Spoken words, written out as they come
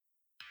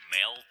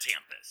Mel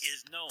Tempest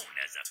is known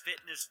as a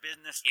fitness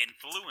business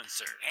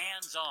influencer,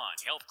 hands-on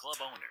health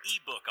club owner,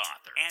 ebook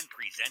author, and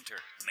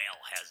presenter.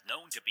 Mel has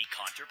known to be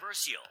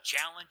controversial,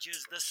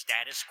 challenges the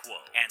status quo,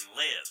 and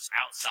lives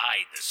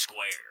outside the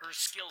square. Her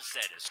skill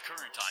set is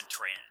current on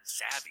trend,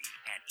 savvy,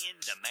 and in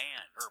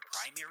demand. Her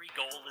primary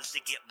goal is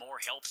to get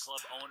more health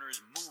club owners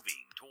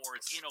moving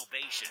towards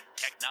innovation,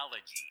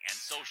 technology, and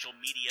social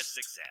media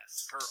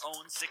success. Her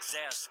own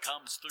success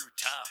comes through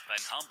tough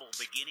and humble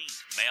beginnings.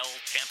 Mel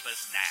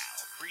Tempest now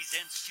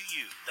presents to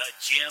you the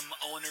Gym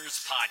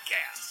Owners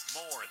Podcast.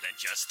 More than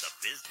just the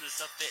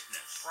business of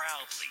fitness.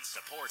 Proudly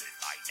supported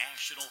by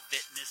National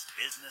Fitness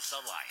Business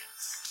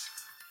Alliance.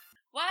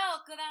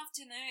 Well, good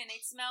afternoon.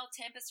 It's Mel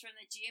Tempest from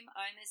the Gym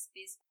Owners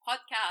Biz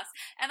Podcast,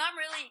 and I'm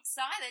really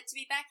excited to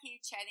be back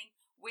here chatting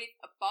with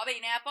Bobby.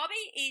 Now,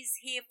 Bobby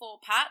is here for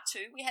part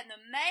 2. We had an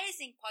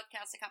amazing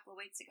podcast a couple of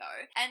weeks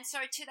ago, and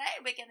so today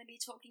we're going to be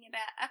talking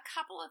about a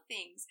couple of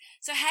things.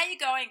 So how are you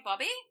going,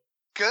 Bobby?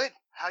 Good.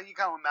 How you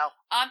going, Mel?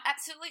 I'm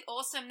absolutely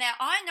awesome. Now,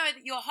 I know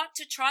that you're hot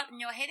to trot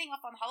and you're heading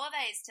off on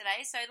holidays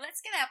today, so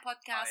let's get our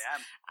podcast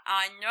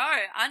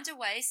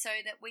underway so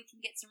that we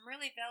can get some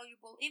really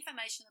valuable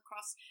information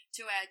across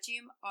to our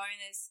gym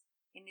owners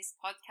in this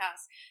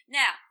podcast.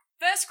 Now,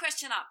 first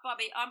question up,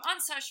 Bobby. I'm on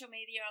social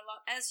media a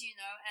lot, as you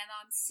know, and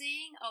I'm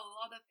seeing a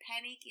lot of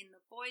panic in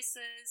the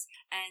voices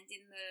and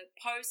in the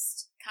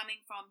posts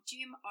coming from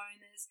gym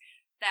owners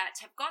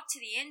that have got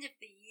to the end of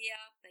the year,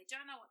 they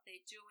don't know what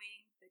they're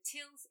doing, the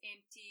till's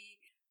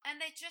empty, and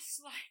they're just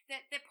like,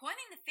 they're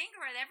pointing the finger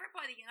at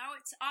everybody, you know.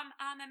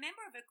 I'm a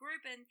member of a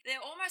group, and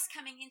they're almost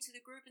coming into the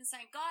group and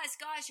saying, guys,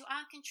 you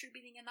aren't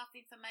contributing enough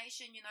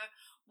information, you know.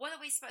 What are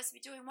we supposed to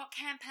be doing? What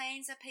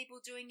campaigns are people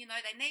doing? You know,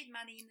 they need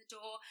money in the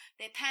door,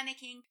 they're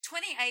panicking.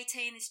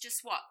 2018 is just,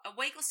 a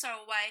week or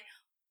so away.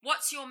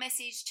 What's your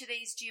message to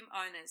these gym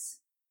owners?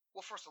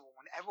 Well, first of all,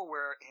 whenever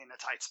we're in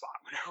a tight spot,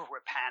 whenever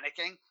we're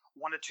panicking,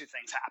 one of two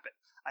things happen.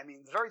 I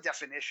mean, the very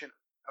definition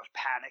of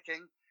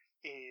panicking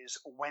is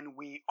when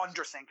we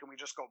underthink and we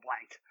just go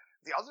blank.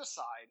 The other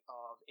side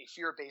of a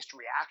fear-based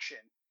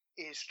reaction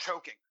is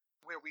choking,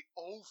 where we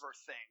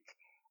overthink.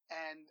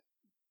 And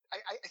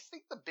I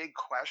think the big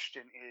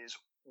question is,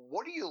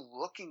 what are you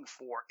looking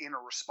for in a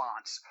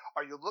response?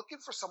 Are you looking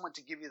for someone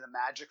to give you the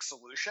magic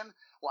solution?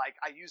 Like,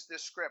 I use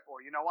this script,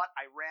 or you know what,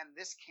 I ran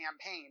this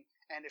campaign,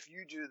 and if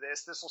you do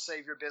this, this will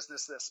save your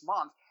business this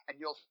month, and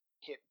you'll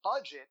hit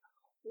budget.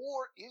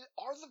 Or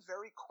are the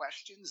very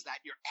questions that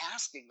you're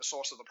asking the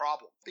source of the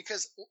problem?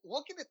 Because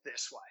look at it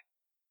this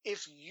way.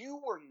 If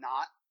you were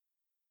not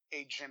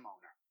a gym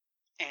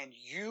owner and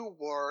you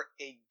were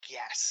a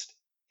guest,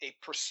 a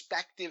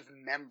prospective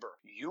member,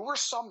 you were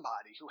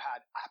somebody who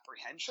had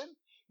apprehension,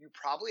 you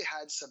probably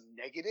had some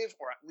negative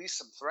or at least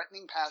some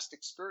threatening past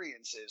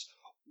experiences.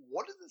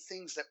 What are the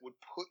things that would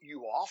put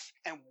you off,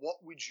 and what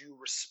would you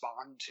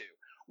respond to?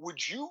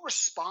 Would you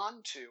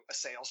respond to a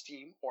sales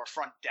team or a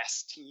front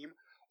desk team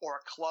or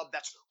a club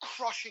that's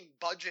crushing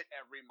budget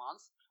every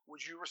month?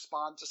 Would you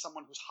respond to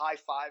someone who's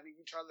high-fiving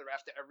each other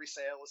after every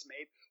sale is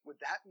made? Would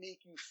that make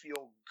you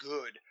feel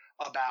good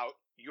about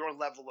your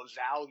level of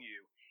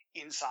value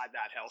inside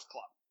that health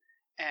club?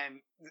 And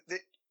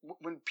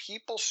when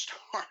people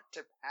start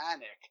to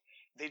panic,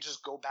 they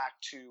just go back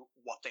to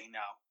what they know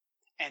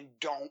and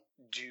don't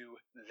do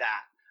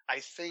that.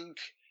 I think,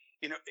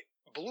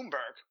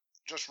 Bloomberg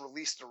just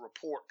released a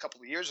report a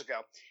couple of years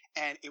ago,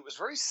 and it was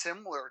very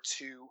similar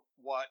to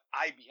what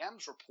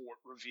IBM's report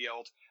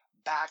revealed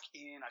back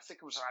in, I think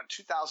it was around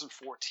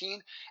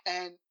 2014.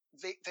 And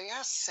they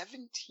asked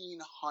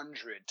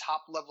 1,700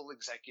 top-level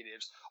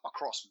executives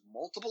across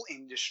multiple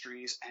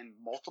industries and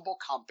multiple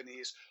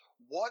companies,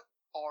 what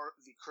are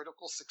the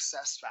critical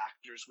success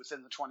factors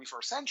within the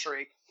 21st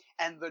century?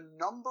 And the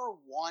number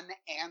one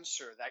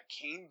answer that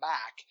came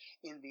back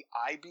in the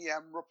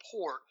IBM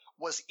report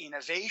was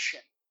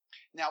innovation.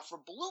 Now, for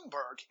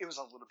Bloomberg, it was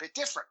a little bit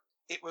different.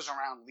 It was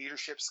around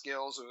leadership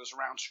skills. It was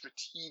around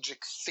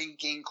strategic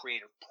thinking,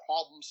 creative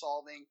problem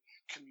solving,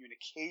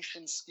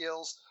 communication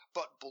skills.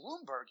 But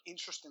Bloomberg,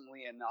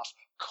 interestingly enough,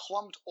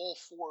 clumped all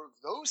four of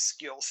those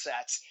skill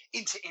sets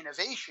into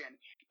innovation,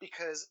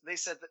 because they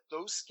said that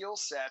those skill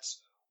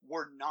sets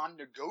were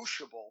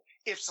non-negotiable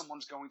if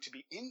someone's going to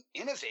be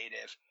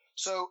innovative.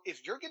 So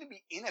if you're going to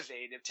be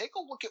innovative, take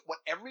a look at what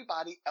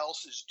everybody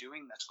else is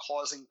doing that's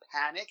causing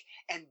panic,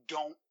 and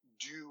don't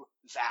do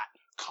that.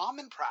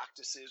 Common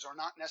practices are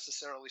not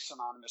necessarily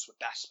synonymous with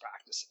best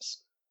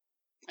practices.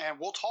 And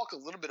we'll talk a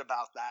little bit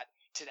about that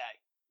today,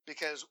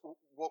 because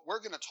what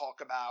we're going to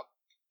talk about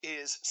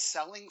is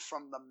selling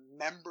from the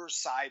member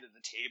side of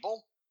the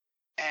table,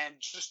 and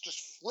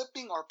just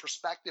flipping our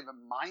perspective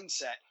and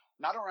mindset,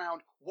 not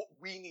around what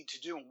we need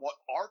to do and what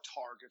our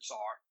targets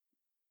are,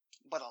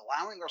 but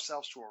allowing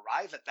ourselves to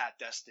arrive at that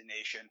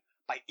destination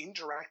by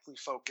indirectly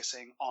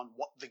focusing on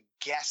what the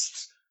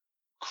guests'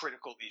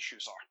 critical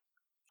issues are.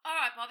 All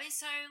right, Bobby,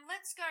 so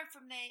let's go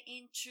from there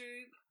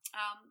into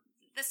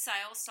the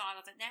sales side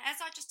of it. Now, as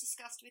I just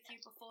discussed with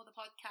you before the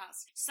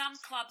podcast, some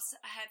clubs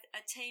have a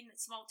team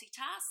that's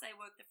multitask. They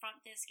work the front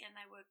desk and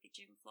they work the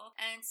gym floor.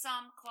 And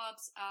some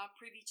clubs are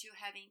privy to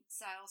having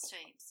sales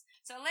teams.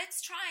 So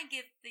let's try and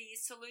give the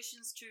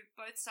solutions to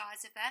both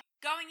sides of that.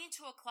 Going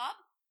into a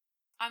club,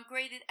 I'm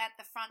greeted at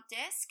the front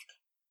desk.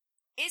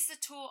 Is the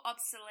tour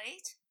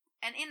obsolete?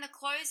 And in the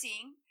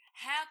closing,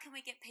 how can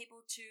we get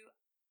people to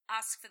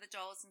ask for the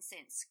dollars and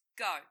cents?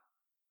 Go.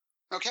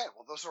 Okay,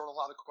 well, those are a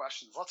lot of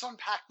questions. Let's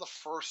unpack the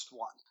first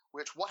one,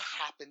 what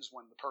happens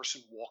when the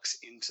person walks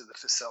into the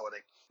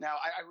facility? Now,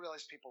 I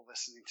realize people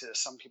listening to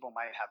this, some people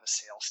might have a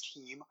sales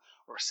team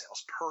or a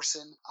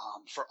salesperson.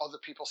 For other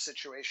people's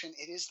situation,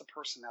 it is the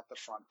person at the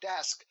front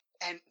desk,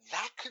 and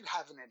that could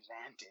have an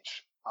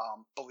advantage,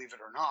 believe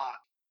it or not.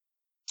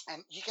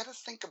 And you got to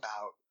think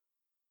about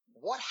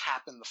what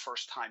happened the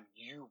first time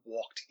you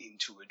walked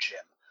into a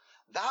gym.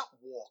 That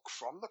walk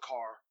from the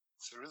car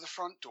through the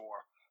front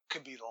door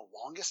could be the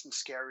longest and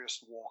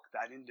scariest walk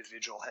that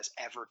individual has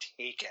ever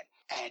taken.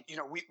 And,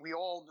 we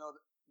all know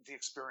the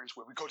experience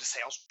where we go to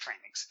sales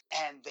trainings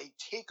and they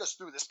take us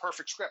through this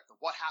perfect script of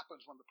what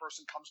happens when the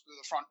person comes through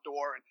the front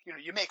door,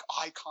 and, you make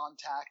eye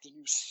contact and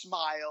you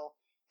smile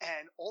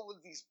and all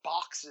of these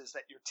boxes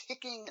that you're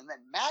ticking, and then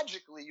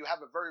magically you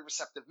have a very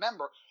receptive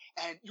member,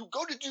 and you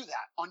go to do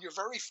that on your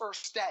very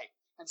first day.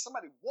 And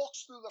somebody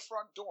walks through the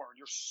front door and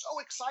you're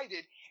so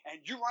excited, and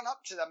you run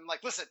up to them and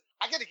like, listen,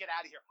 I got to get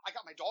out of here. I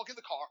got my dog in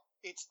the car.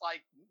 It's like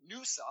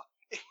Noosa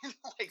in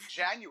like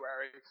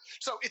January.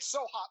 So it's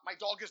so hot. My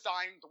dog is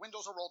dying. The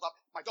windows are rolled up.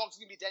 My dog's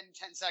going to be dead in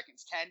 10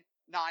 seconds. 10,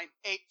 9,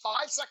 8,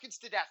 5 seconds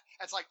to death.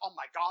 It's like, oh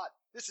my God,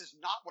 this is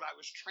not what I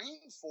was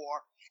trained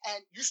for.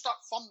 And you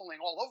start fumbling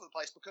all over the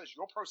place because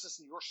your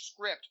process and your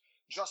script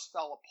just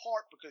fell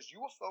apart because you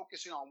were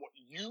focusing on what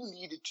you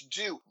needed to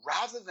do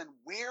rather than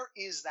where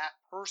is that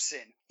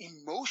person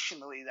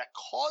emotionally that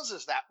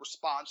causes that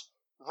response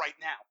right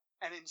now.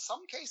 And in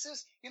some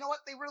cases, you know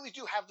what? They really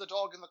do have the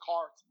dog in the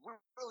car.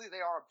 Really,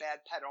 they are a bad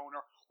pet owner,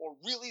 or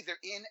really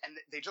they're in and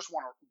they just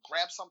want to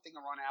grab something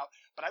and run out.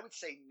 But I would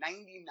say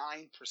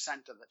 99%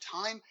 of the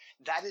time,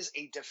 that is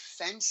a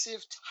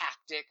defensive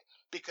tactic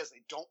because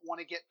they don't want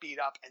to get beat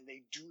up and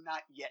they do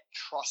not yet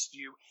trust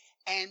you.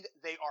 And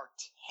they are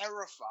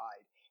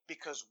terrified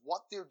because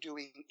what they're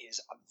doing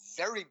is a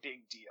very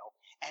big deal.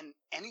 And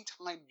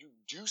anytime you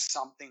do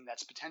something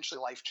that's potentially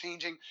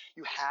life-changing,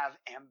 you have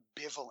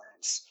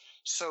ambivalence.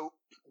 So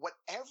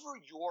whatever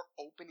your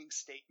opening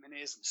statement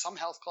is, in some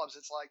health clubs,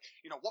 it's like,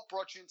 what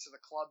brought you into the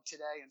club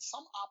today? And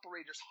some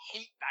operators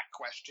hate that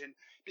question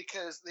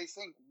because they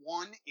think,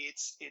 one,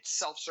 it's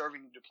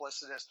self-serving and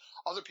duplicitous.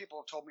 Other people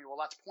have told me, well,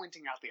 that's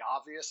pointing out the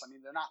obvious. I mean,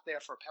 they're not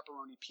there for a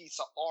pepperoni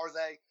pizza, are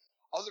they?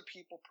 Other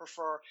people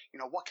prefer,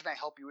 what can I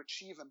help you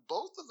achieve? And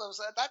both of those,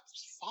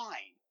 that's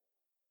fine.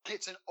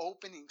 It's an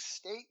opening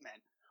statement.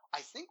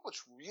 I think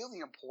what's really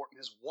important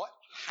is what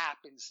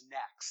happens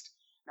next.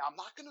 Now, I'm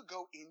not going to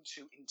go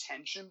into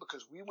intention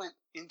because we went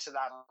into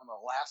that on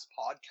the last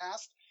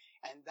podcast,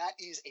 and that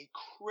is a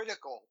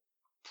critical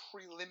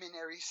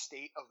preliminary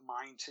state of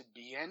mind to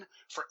be in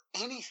for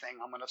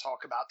anything I'm going to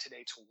talk about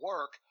today to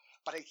work.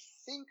 But I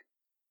think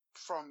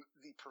from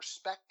the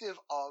perspective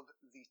of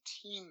the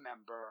team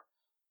member,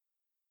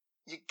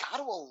 you got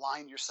to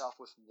align yourself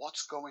with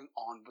what's going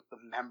on with the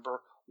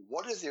member.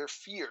 What are their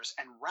fears?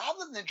 And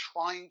rather than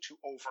trying to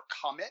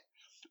overcome it,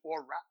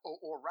 or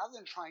rather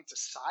than trying to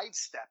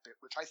sidestep it,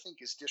 which I think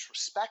is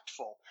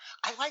disrespectful,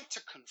 I like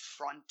to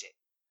confront it.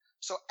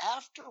 So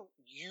after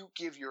you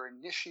give your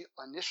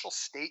initial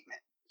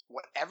statement,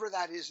 whatever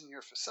that is in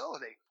your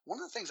facility, one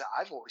of the things that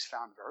I've always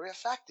found very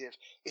effective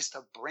is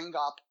to bring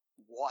up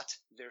what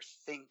they're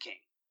thinking.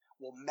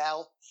 Well,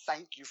 Mel,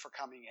 thank you for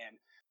coming in.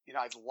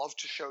 I'd love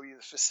to show you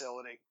the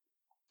facility,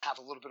 have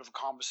a little bit of a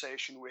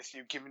conversation with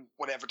you, given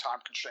whatever time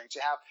constraints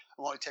you have.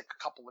 It'll only take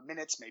a couple of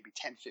minutes, maybe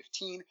 10,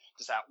 15.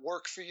 Does that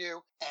work for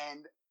you?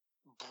 And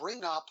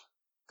bring up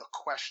the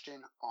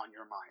question on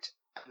your mind.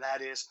 And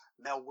that is,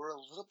 Mel, we're a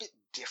little bit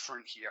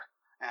different here.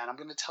 And I'm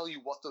going to tell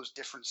you what those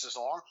differences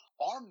are.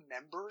 Our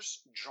members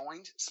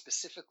joined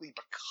specifically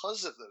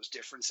because of those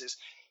differences,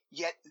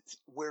 yet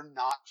we're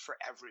not for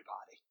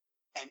everybody.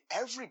 And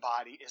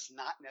everybody is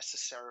not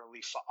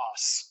necessarily for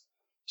us.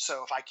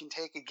 So if I can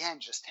take, again,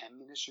 just 10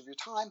 minutes of your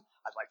time,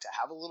 I'd like to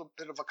have a little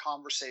bit of a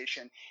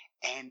conversation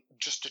and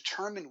just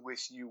determine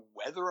with you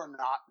whether or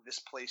not this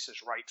place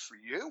is right for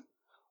you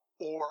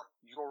or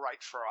you're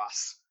right for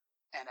us.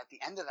 And at the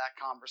end of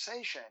that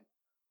conversation,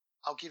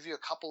 I'll give you a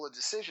couple of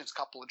decisions, a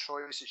couple of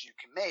choices you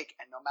can make.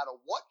 And no matter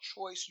what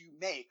choice you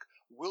make,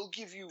 we'll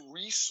give you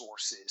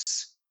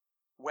resources,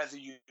 whether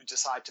you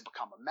decide to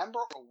become a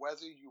member or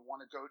whether you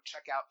want to go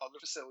check out other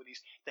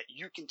facilities that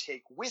you can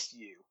take with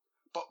you.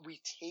 But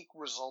we take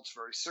results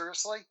very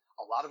seriously.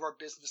 A lot of our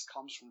business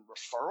comes from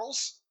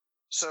referrals.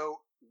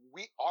 So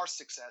our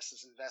success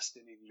is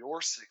invested in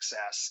your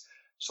success.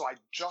 So I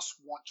just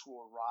want to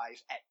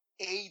arrive at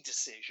a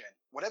decision.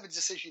 Whatever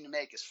decision you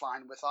make is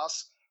fine with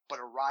us, but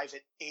arrive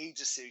at a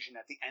decision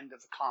at the end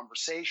of the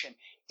conversation.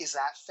 Is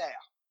that fair?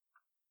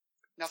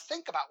 Now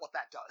think about what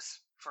that does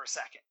for a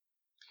second.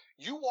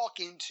 You walk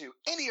into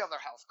any other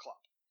health club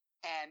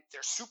and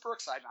they're super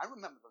excited. I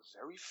remember the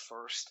very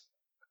first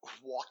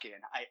walk-in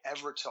I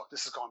ever took.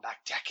 This is going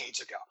back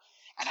decades ago.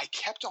 And I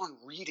kept on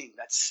reading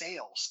that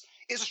sales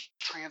is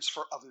a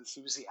transfer of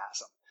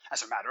enthusiasm.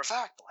 As a matter of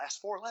fact, the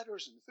last four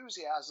letters,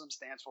 enthusiasm,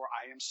 stands for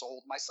I am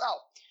sold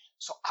myself.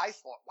 So I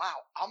thought,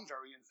 wow, I'm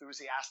very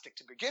enthusiastic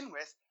to begin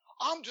with.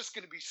 I'm just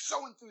going to be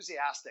so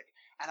enthusiastic.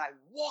 And I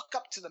walk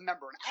up to the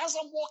member, and as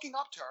I'm walking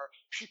up to her,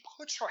 she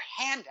puts her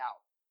hand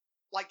out,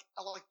 like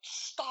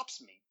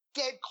stops me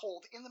dead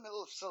cold in the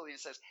middle of the facility and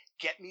says,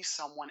 get me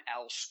someone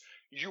else.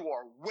 You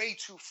are way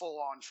too full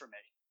on for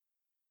me.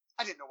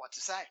 I didn't know what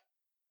to say.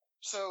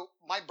 So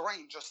my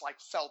brain just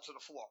fell to the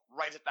floor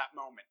right at that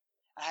moment.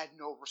 I had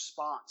no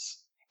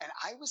response. And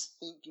I was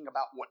thinking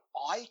about what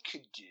I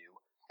could do.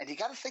 And you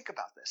got to think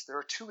about this. There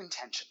are two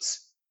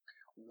intentions.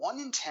 One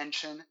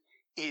intention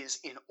is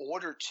in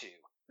order to.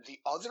 The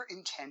other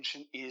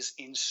intention is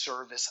in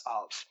service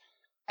of.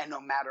 And no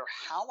matter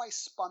how I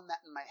spun that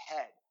in my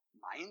head,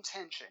 my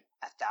intention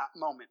at that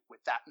moment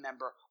with that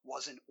member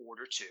was in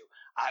order to.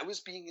 I was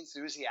being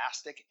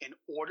enthusiastic in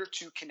order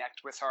to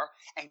connect with her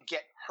and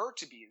get her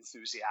to be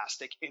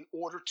enthusiastic in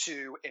order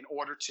to.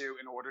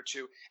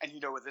 And you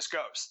know where this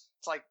goes.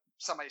 It's like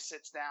somebody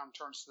sits down,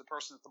 turns to the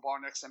person at the bar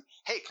next to them,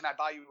 hey, can I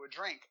buy you a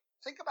drink?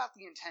 Think about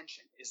the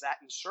intention. Is that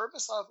in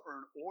service of or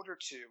in order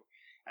to?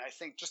 And I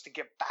think just to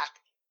get back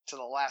to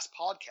the last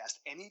podcast,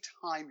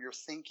 anytime you're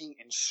thinking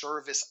in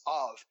service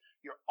of,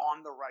 you're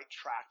on the right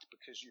track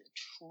because you're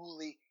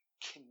truly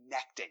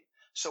connecting.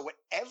 So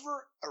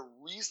whatever a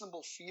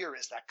reasonable fear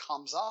is that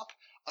comes up,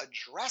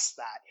 address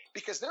that,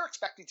 because they're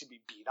expecting to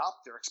be beat up.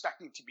 They're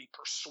expecting to be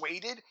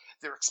persuaded.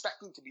 They're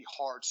expecting to be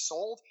hard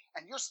sold.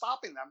 And you're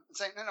stopping them and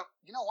saying, no,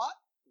 you know what?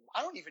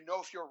 I don't even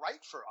know if you're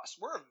right for us.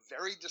 We're a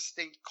very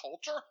distinct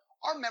culture.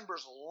 Our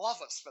members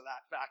love us for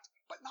that fact,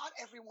 but not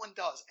everyone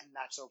does. And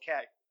that's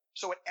okay.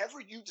 So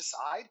whatever you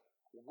decide,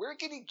 we're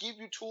going to give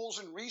you tools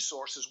and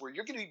resources where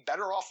you're going to be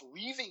better off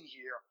leaving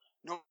here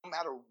no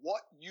matter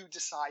what you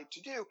decide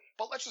to do.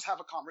 But let's just have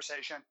a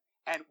conversation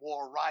and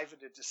we'll arrive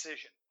at a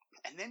decision.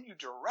 And then you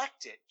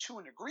direct it to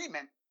an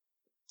agreement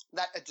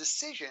that a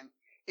decision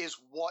is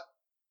what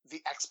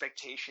the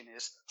expectation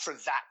is for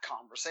that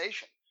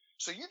conversation.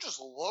 So you just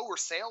lower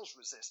sales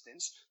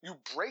resistance, you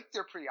break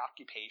their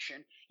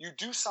preoccupation, you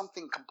do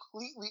something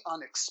completely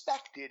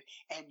unexpected,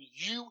 and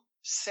you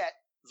set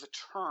the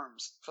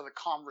terms for the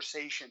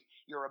conversation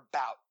you're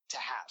about to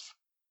have.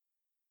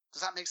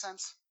 Does that make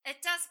sense? It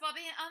does,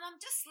 Bobby. And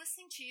I'm just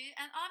listening to you,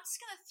 and I'm just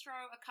going to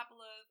throw a couple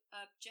of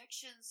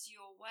objections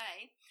your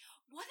way.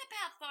 What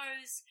about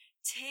those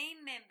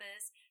team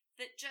members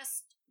that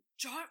just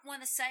don't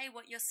want to say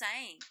what you're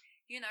saying?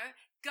 You know,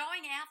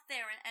 going out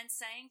there and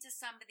saying to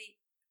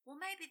somebody, well,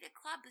 maybe the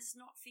club is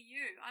not for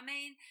you. I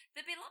mean,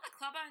 there'd be a lot of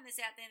club owners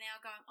out there now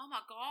going, oh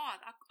my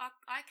God,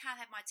 I can't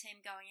have my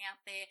team going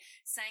out there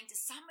saying to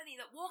somebody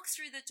that walks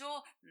through the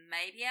door,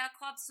 maybe our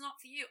club's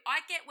not for you.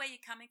 I get where you're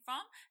coming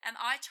from, and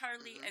I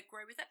totally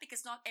agree with it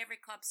because not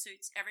every club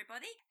suits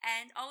everybody.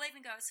 And I'll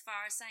even go as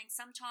far as saying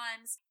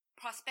sometimes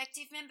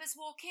prospective members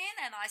walk in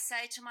and I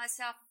say to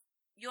myself,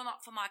 you're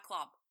not for my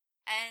club.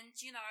 And,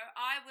 you know,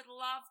 I would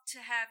love to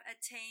have a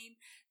team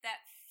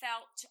that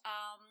felt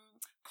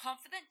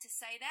confident to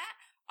say that.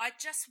 I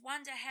just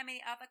wonder how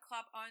many other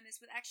club owners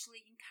would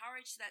actually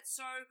encourage that.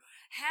 So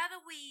how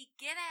do we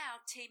get our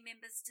team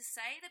members to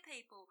say to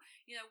people,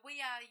 you know, we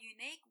are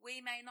unique,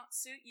 we may not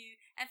suit you,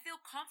 and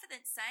feel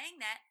confident saying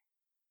that,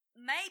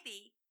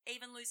 maybe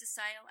even lose a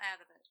sale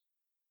out of it?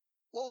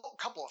 Well, a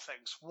couple of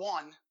things.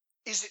 One,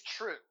 is it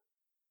true?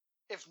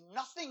 If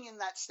nothing in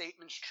that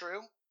statement's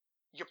true,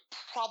 you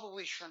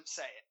probably shouldn't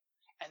say it.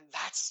 And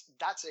that's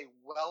a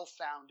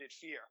well-founded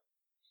fear.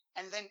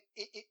 And then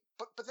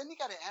but then you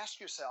got to ask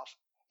yourself,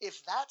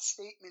 if that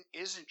statement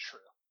isn't true,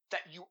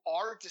 that you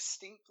are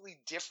distinctly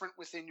different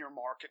within your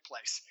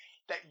marketplace,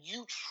 that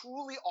you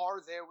truly are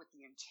there with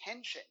the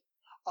intention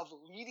of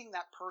leading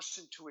that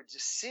person to a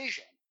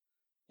decision,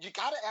 you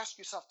got to ask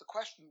yourself the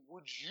question,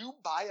 would you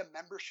buy a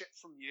membership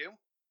from you?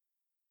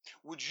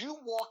 Would you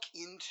walk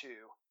into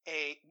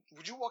a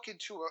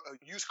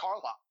used car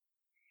lot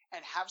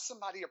and have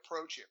somebody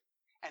approach you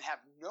and have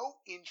no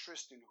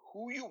interest in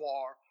who you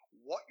are,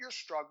 what you're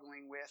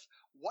struggling with,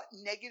 what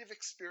negative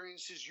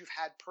experiences you've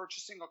had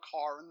purchasing a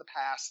car in the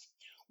past,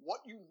 what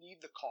you need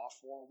the car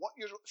for, what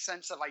your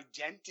sense of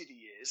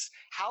identity is,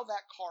 how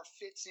that car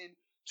fits in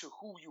to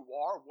who you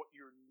are, what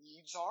your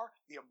needs are,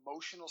 the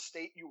emotional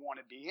state you want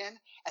to be in,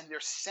 and they're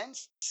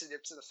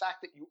sensitive to the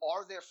fact that you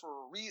are there for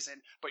a reason,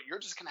 but you're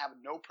just going to have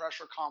a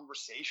no-pressure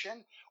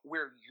conversation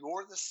where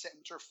you're the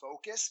center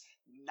focus,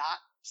 not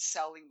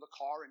selling the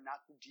car and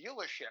not the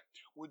dealership.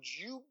 Would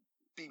you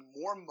be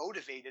more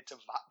motivated to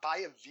buy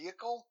a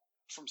vehicle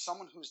from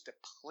someone who's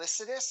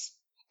duplicitous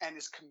and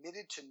is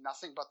committed to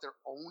nothing but their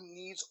own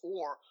needs,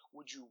 or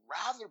would you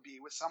rather be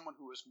with someone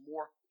who is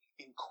more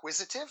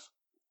inquisitive,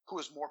 who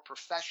is more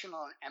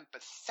professional and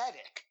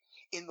empathetic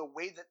in the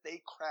way that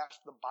they craft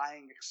the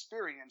buying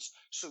experience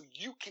so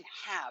you can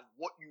have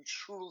what you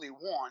truly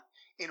want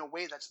in a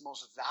way that's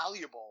most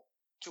valuable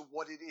to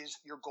what it is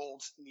your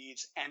goals,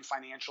 needs, and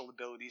financial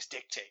abilities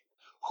dictate.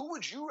 Who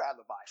would you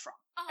rather buy from?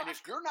 And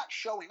if you're not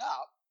showing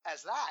up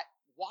as that,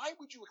 why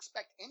would you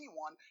expect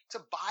anyone to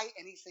buy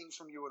anything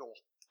from you at all?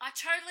 I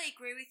totally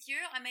agree with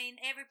you. I mean,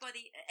 every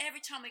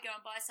time we go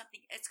and buy something,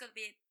 it's got to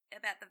be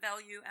about the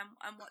value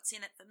and what's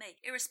in it for me,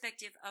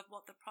 irrespective of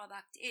what the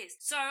product is.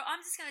 So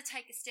I'm just going to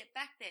take a step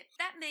back there.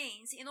 That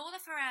means in order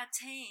for our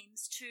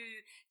teams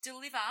to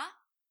deliver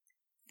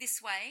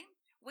this way,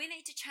 we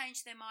need to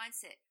change their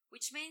mindset,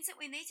 which means that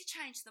we need to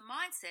change the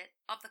mindset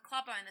of the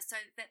club owner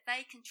so that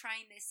they can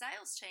train their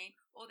sales team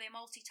or their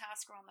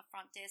multitasker on the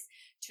front desk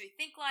to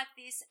think like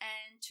this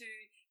and to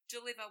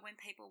deliver when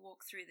people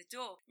walk through the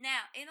door.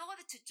 Now, in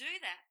order to do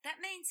that,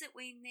 that means that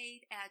we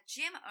need our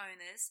gym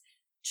owners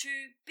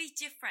to be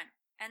different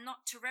and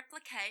not to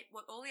replicate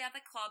what all the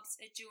other clubs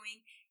are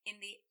doing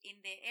in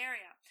their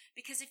area.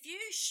 Because if you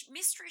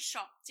mystery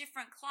shop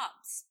different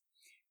clubs,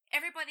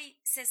 everybody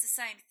says the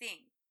same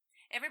thing.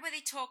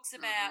 Everybody talks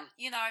about,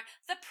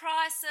 the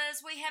prices.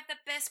 We have the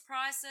best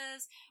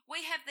prices.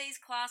 We have these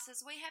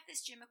classes. We have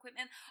this gym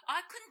equipment.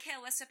 I couldn't care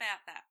less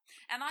about that.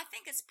 And I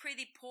think it's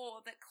pretty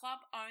poor that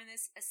club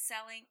owners are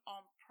selling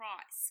on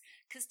price.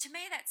 Because to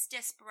me, that's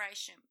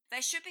desperation.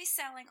 They should be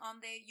selling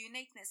on their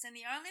uniqueness. And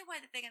the only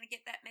way that they're going to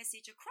get that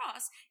message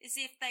across is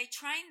if they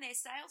train their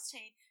sales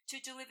team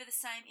to deliver the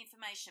same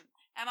information.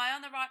 Am I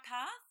on the right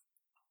path?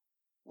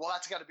 Well,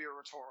 that's got to be a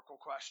rhetorical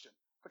question,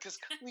 because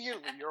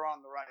clearly you're on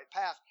the right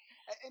path.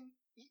 And,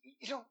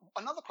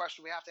 another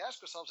question we have to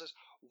ask ourselves is,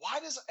 why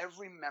does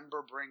every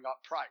member bring up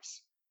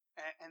price?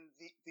 And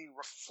the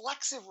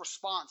reflexive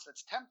response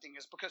that's tempting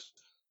is because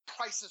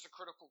price is a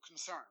critical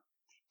concern.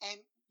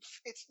 And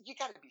you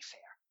got to be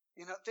fair.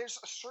 There's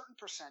a certain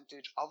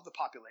percentage of the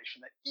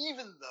population that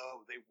even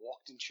though they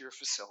walked into your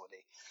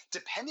facility,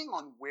 depending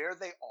on where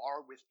they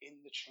are within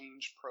the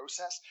change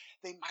process,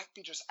 they might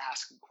be just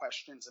asking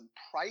questions, and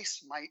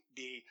price might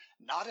be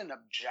not an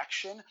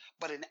objection,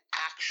 but an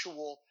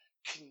actual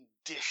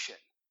condition.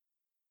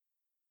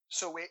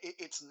 So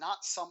it's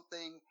not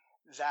something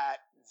that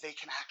they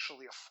can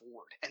actually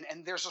afford.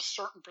 And there's a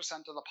certain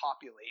percent of the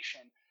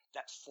population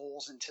that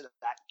falls into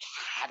that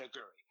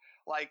category.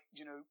 Like,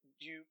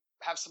 you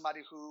have somebody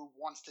who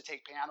wants to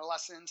take piano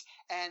lessons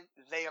and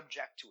they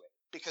object to it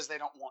because they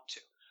don't want to.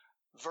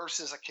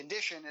 Versus a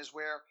condition is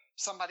where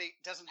somebody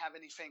doesn't have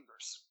any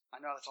fingers. I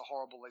know that's a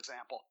horrible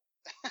example,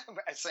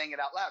 saying it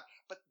out loud,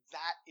 but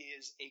that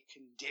is a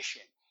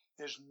condition.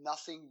 There's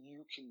nothing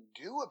you can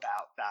do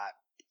about that.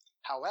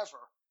 However,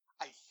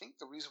 I think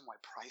the reason why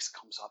price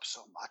comes up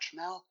so much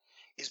now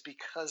is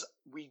because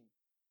we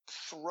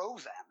throw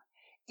them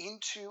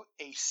into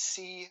a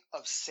sea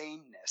of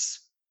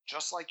sameness,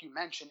 just like you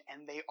mentioned,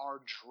 and they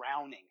are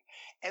drowning.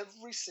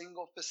 Every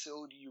single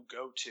facility you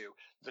go to,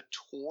 the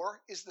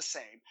tour is the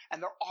same,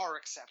 and there are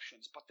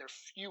exceptions, but they're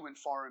few and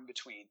far in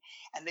between,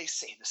 and they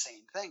say the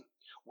same thing.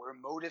 We're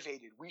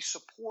motivated. We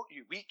support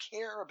you. We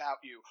care about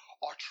you.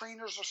 Our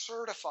trainers are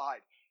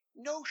certified.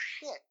 No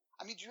shit.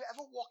 I mean, do you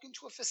ever walk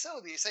into a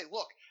facility and say,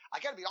 look, I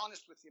got to be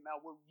honest with you,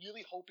 Mel, we're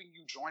really hoping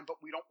you join, but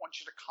we don't want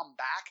you to come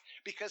back,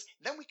 because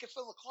then we could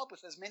fill the club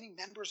with as many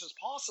members as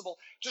possible,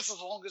 just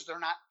as long as they're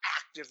not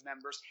active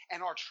members.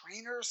 And our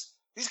trainers,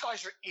 these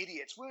guys are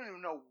idiots. We don't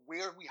even know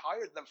where we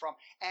hired them from.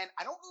 And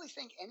I don't really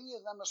think any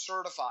of them are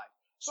certified.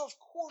 So of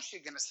course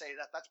you're going to say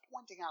that. That's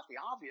pointing out the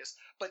obvious.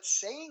 But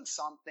saying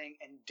something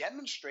and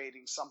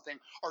demonstrating something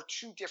are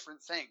two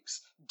different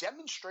things.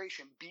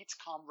 Demonstration beats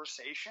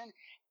conversation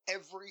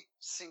every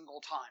single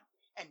time.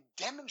 And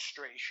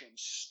demonstration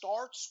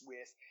starts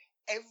with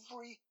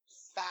every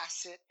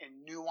facet and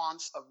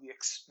nuance of the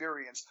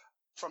experience,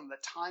 from the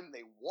time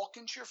they walk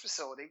into your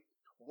facility,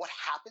 what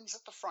happens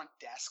at the front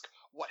desk,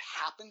 what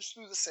happens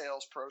through the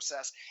sales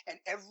process, and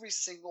every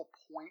single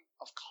point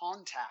of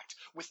contact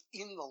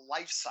within the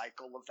life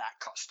cycle of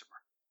that customer.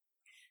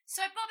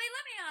 So, Bobby,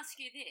 let me ask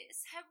you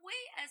this. Have we,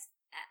 as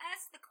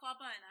the club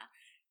owner,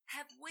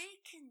 have we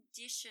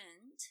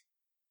conditioned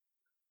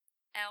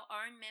our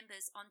own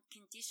members on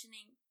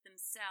conditioning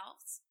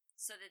themselves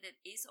so that it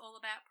is all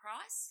about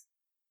price?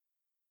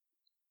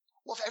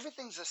 Well, if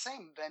everything's the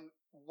same, then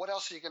what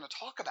else are you going to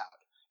talk about?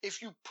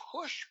 If you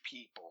push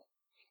people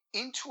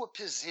into a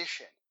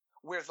position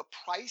where the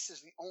price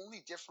is the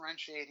only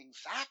differentiating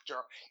factor,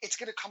 it's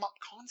going to come up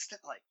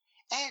constantly.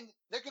 And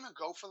they're going to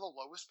go for the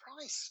lowest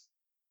price.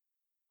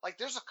 Like,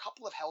 there's a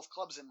couple of health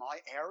clubs in my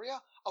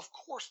area. Of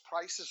course,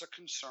 price is a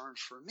concern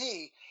for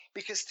me,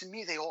 because to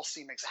me, they all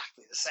seem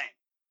exactly the same.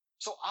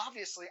 So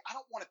obviously, I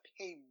don't want to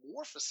pay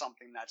more for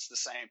something that's the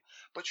same,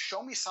 but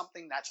show me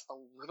something that's a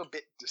little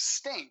bit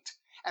distinct,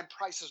 and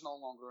price is no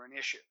longer an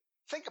issue.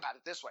 Think about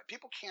it this way.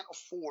 People can't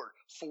afford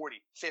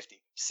 $40, $50,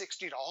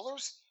 $60.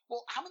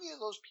 Well, how many of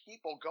those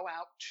people go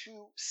out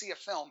to see a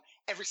film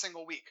every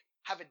single week,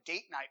 have a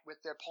date night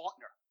with their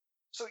partner?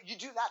 So you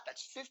do that.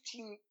 That's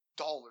 $15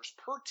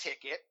 per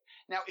ticket.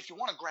 Now, if you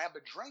want to grab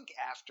a drink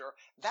after,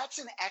 that's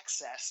in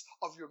excess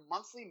of your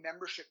monthly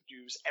membership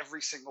dues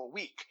every single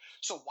week.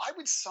 So why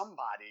would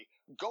somebody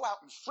go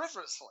out and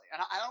frivolously,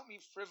 and I don't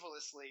mean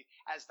frivolously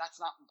as that's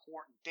not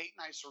important. Date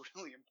nights are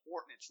really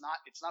important. It's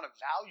not a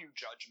value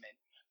judgment.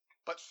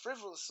 But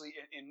frivolously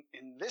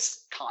in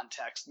this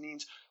context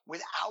means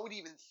without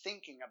even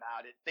thinking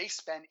about it, they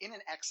spend in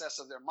an excess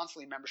of their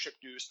monthly membership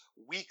dues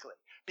weekly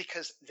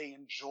because they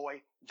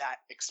enjoy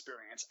that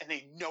experience and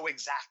they know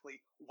exactly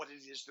what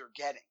it is they're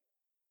getting.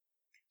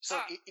 So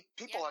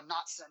people are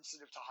not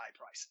sensitive to high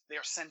price. They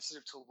are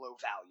sensitive to low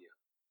value.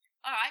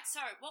 All right.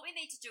 So what we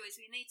need to do is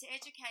we need to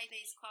educate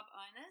these club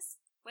owners,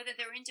 whether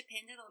they're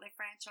independent or they're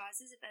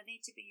franchises, that they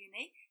need to be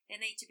unique. They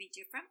need to be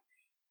different.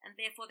 And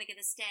therefore they're going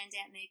to stand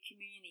out in their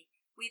community.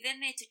 We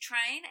then need to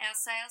train our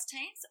sales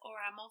teams or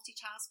our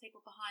multitask people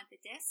behind the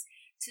desk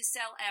to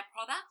sell our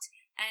product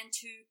and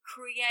to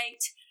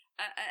create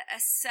a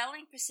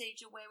selling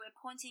procedure where we're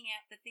pointing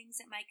out the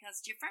things that make us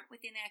different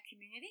within our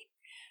community.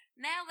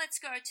 Now let's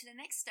go to the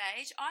next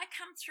stage. I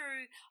come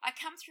through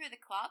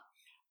the club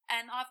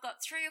and I've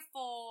got 3 or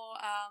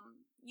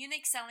 4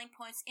 unique selling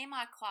points in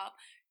my club.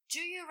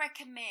 Do you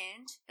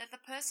recommend that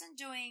the person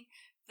doing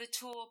the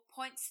tour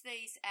points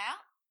these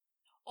out?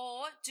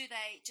 Or do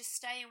they just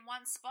stay in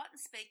one spot and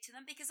speak to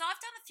them? Because I've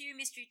done a few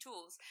mystery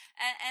tours,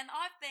 and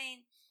I've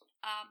been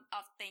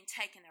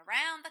taken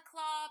around the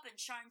club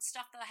and shown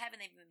stuff that I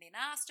haven't even been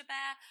asked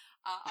about.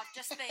 I've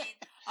just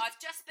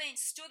been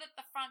stood at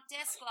the front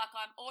desk like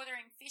I'm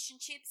ordering fish and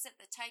chips at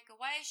the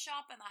takeaway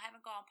shop, and I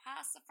haven't gone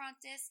past the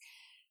front desk.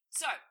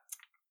 So,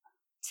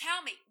 tell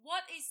me,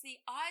 what is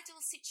the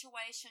ideal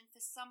situation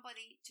for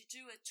somebody to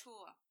do a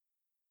tour?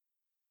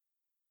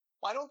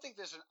 Well, I don't think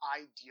there's an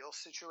ideal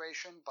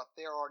situation, but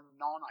there are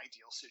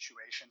non-ideal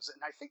situations. And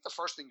I think the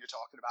first thing you're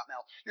talking about,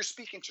 Mel, you're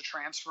speaking to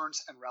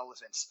transference and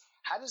relevance.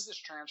 How does this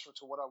transfer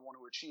to what I want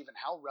to achieve, and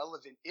how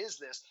relevant is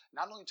this,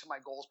 not only to my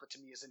goals, but to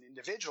me as an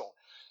individual?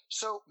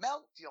 So,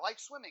 Mel, do you like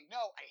swimming?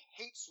 No, I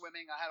hate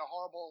swimming. I had a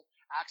horrible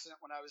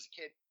accident when I was a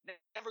kid.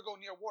 Never go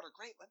near water.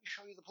 Great, let me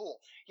show you the pool.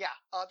 Yeah,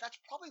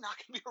 that's probably not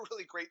going to be a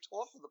really great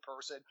tour for the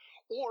person.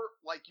 Or,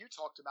 like you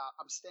talked about,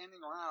 I'm standing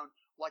around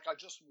like I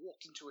just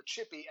walked into a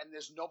chippy and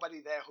there's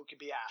nobody there who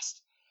can be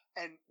asked.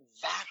 And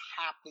that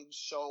happens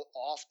so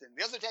often.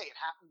 The other day, it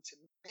happened to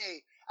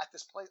me at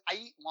this place. I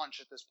eat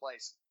lunch at this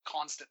place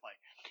constantly.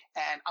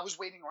 And I was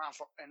waiting around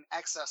for an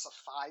excess of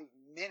 5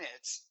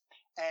 minutes.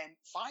 And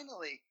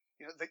finally,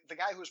 the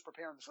guy who was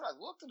preparing the food, I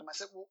looked at him. I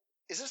said, well,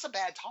 is this a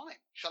bad time?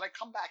 Should I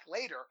come back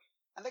later?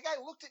 And the guy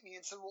looked at me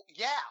and said, well,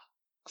 yeah.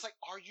 I was like,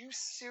 are you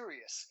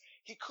serious?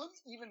 He couldn't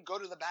even go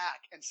to the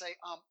back and say,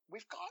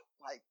 we've got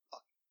like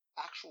an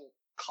actual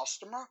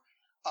customer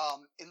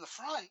in the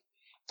front.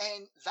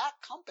 And that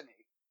company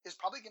is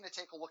probably going to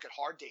take a look at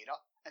hard data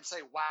and say,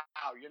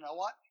 wow, you know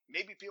what?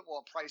 Maybe people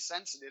are price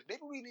sensitive.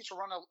 Maybe we need to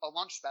run a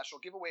lunch special,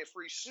 give away a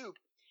free soup.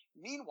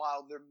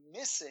 Meanwhile, they're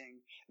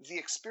missing the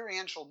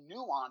experiential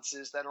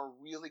nuances that are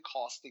really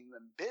costing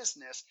them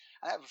business.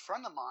 And I have a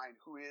friend of mine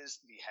who is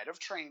the head of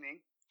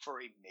training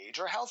for a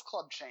major health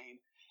club chain,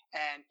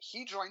 and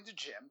he joined a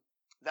gym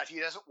that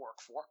he doesn't work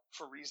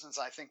for reasons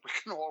I think we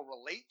can all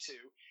relate to.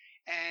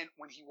 And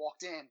when he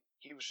walked in,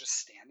 he was just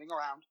standing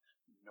around.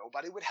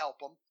 Nobody would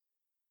help him.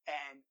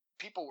 And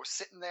people were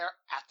sitting there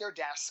at their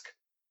desk,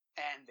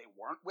 and they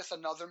weren't with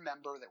another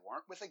member. They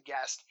weren't with a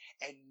guest,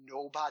 and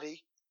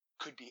nobody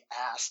could be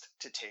asked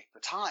to take the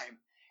time.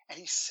 And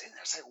he's sitting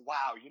there saying,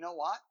 wow, you know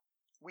what?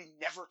 We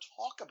never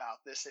talk about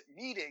this at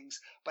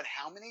meetings, but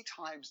how many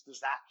times does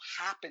that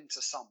happen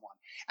to someone?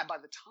 And by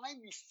the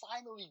time you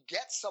finally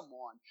get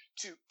someone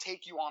to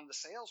take you on the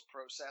sales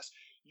process,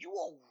 you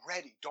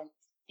already don't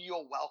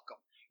feel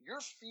welcome. Your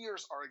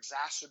fears are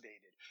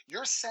exacerbated.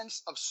 Your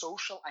sense of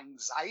social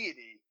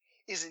anxiety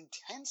is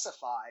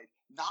intensified,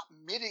 not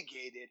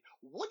mitigated.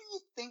 What do you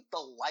think the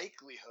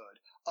likelihood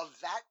of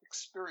that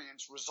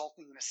experience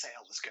resulting in a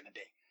sale is going to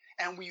be?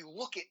 And we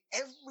look at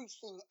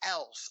everything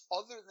else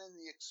other than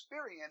the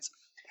experience,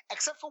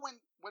 except for when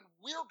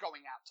we're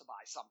going out to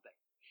buy something.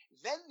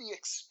 Then the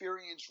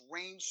experience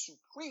reigns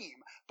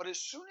supreme. But as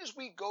soon as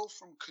we go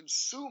from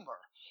consumer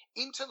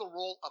into the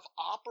role of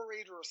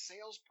operator or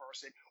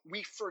salesperson,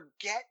 we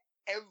forget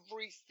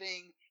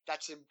everything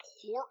that's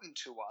important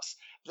to us,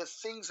 the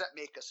things that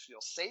make us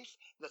feel safe,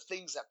 the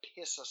things that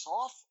piss us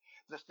off,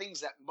 the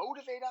things that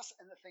motivate us,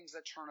 and the things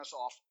that turn us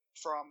off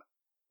from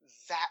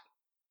that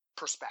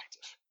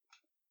perspective.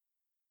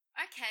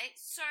 Okay,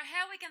 so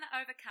how are we going to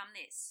overcome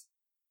this?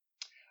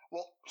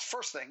 Well,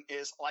 first thing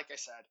is, like I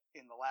said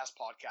in the last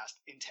podcast,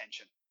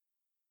 intention.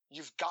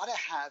 You've got to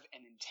have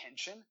an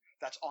intention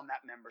that's on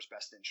that member's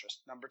best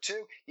interest. Number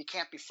 2, you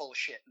can't be full of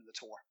shit in the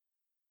tour.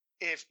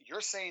 If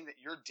you're saying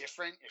that you're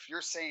different, if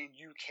you're saying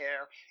you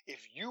care, if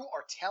you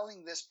are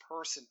telling this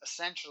person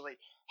essentially,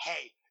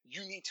 hey,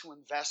 you need to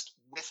invest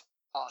with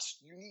us,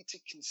 you need to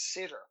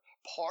consider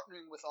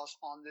partnering with us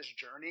on this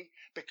journey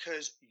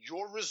because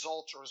your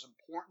results are as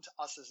important to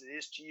us as it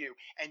is to you,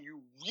 and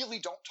you really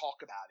don't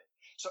talk about it.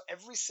 So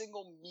every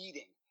single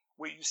meeting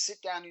where you sit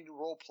down and you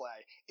role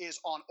play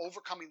is on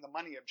overcoming the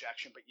money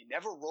objection, but you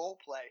never role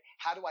play.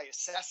 How do I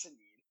assess a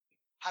need?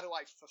 How do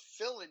I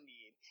fulfill a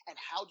need? And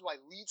how do I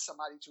lead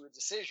somebody to a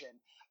decision?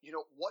 You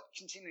know, what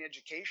continuing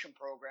education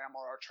program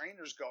are our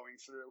trainers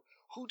going through?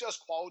 Who does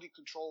quality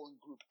control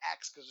in group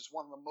X? Because it's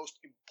one of the most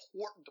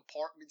important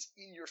departments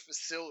in your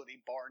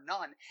facility, bar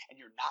none. And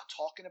you're not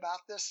talking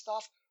about this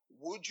stuff.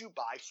 Would you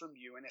buy from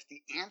you? And if the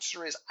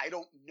answer is, I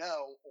don't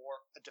know, or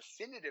a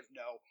definitive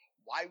no,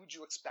 why would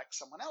you expect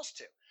someone else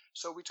to?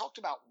 So we talked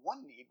about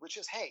one need, which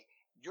is, hey,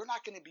 you're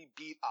not going to be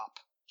beat up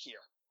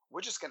here.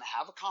 We're just going to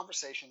have a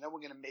conversation, then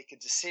we're going to make a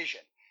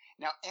decision.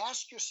 Now,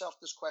 ask yourself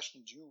this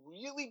question. Do you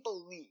really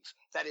believe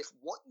that if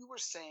what you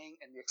were saying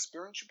and the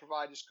experience you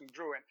provide is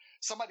congruent,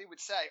 somebody would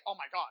say, oh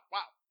my God,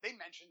 wow, they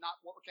mentioned not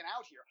working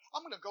out here.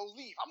 I'm going to go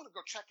leave. I'm going to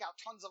go check out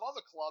tons of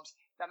other clubs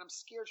that I'm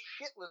scared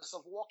shitless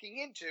of walking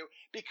into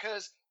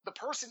because the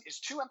person is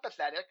too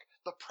empathetic,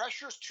 the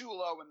pressure's too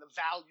low, and the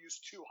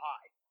value's too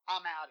high.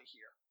 I'm out of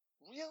here.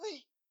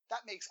 Really?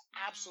 That makes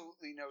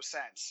absolutely no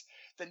sense.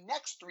 The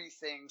next three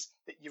things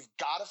that you've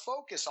got to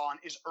focus on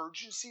is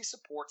urgency,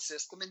 support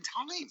system, and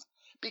time.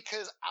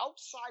 Because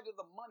outside of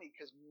the money,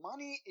 because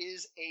money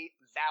is a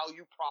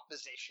value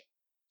proposition.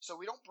 So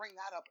we don't bring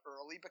that up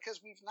early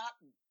because we've not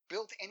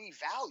built any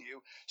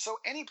value. So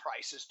any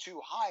price is too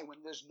high when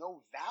there's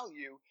no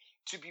value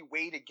to be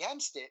weighed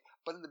against it.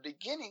 But in the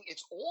beginning,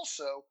 it's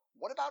also,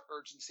 what about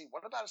urgency?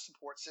 What about a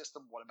support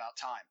system? What about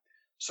time?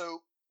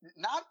 So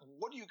not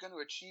what are you going to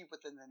achieve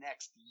within the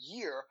next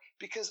year,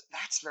 because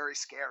that's very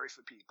scary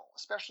for people,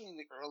 especially in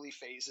the early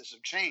phases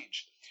of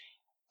change.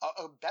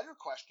 A better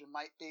question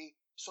might be,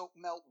 so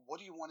Mel,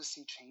 what do you want to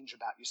see change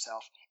about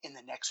yourself in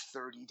the next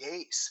 30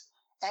 days?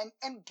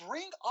 And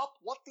bring up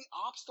what the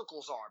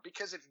obstacles are,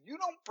 because if you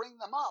don't bring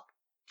them up,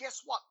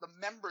 guess what? The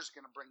member's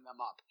going to bring them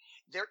up.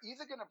 They're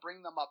either going to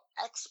bring them up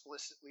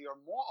explicitly or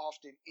more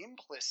often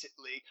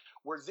implicitly,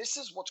 where this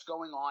is what's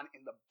going on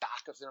in the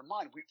back of their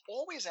mind. We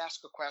always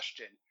ask a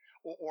question,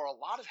 or a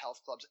lot of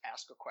health clubs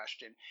ask a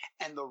question,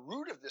 and the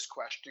root of this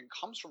question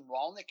comes from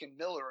Rolnick and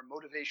Miller in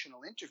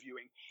motivational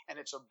interviewing, and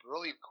it's a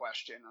brilliant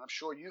question, and I'm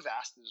sure you've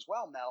asked it as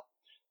well, Mel.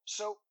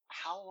 So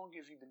how long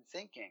have you been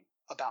thinking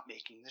about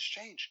making this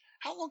change?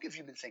 How long have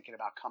you been thinking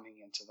about coming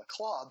into the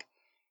club?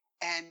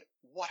 And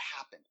what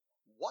happened?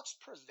 What's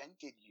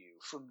prevented you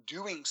from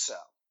doing so?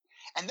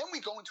 And then we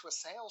go into a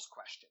sales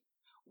question,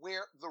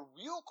 where the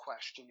real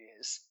question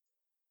is,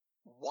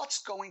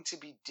 what's going to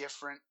be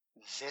different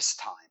this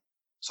time?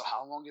 So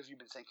how long have you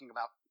been thinking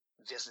about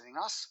visiting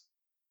us?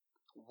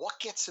 What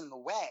gets in the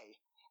way?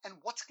 And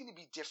what's going to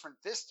be different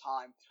this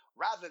time,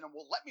 rather than,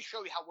 well, let me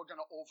show you how we're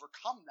going to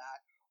overcome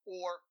that,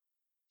 or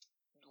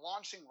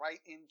launching right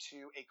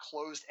into a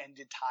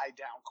closed-ended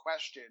tie-down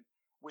question,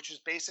 which is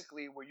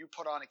basically where you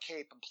put on a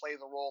cape and play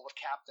the role of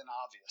Captain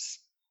Obvious.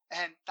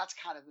 And that's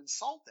kind of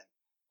insulting,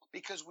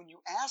 because when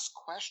you ask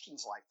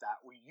questions like that,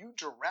 where you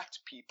direct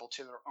people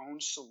to their own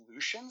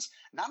solutions,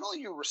 not only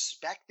are you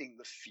respecting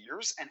the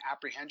fears and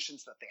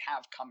apprehensions that they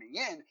have coming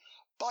in,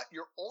 but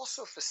you're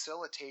also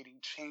facilitating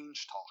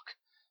change talk.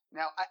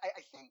 Now,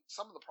 I think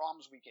some of the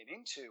problems we get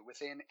into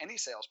within any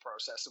sales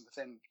process and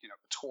within,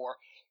 tour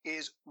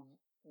is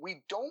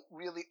we don't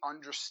really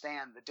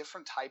understand the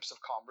different types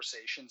of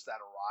conversations that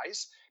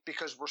arise,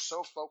 because we're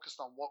so focused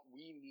on what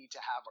we need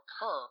to have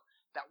occur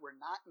that we're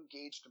not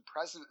engaged and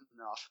present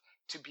enough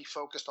to be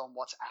focused on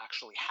what's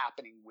actually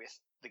happening with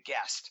the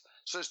guest.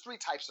 So there's three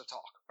types of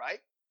talk,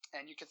 right?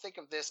 And you can think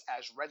of this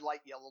as red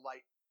light, yellow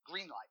light,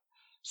 green light.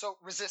 So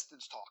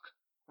resistance talk,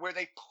 where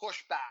they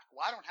push back.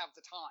 Well, I don't have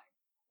the time.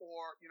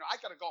 Or, I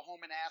got to go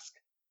home and ask.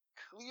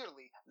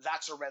 Clearly,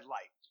 that's a red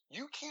light.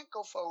 You can't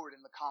go forward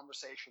in the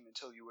conversation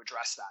until you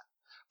address that.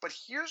 But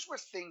here's where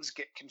things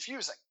get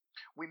confusing.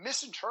 We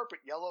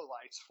misinterpret yellow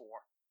lights for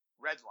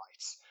red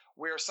lights,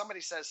 where somebody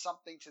says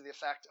something to the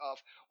effect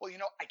of, well,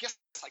 I guess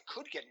I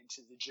could get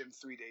into the gym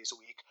 3 days a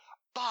week,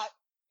 but,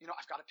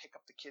 I've got to pick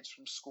up the kids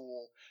from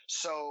school.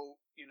 So,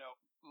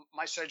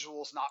 my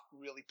schedule is not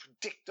really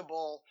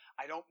predictable.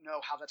 I don't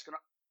know how that's going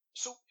to.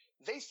 So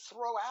they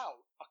throw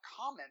out a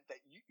comment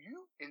that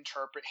you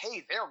interpret,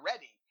 hey, they're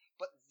ready.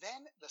 But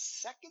then the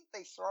second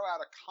they throw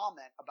out a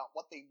comment about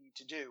what they need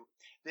to do,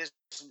 there's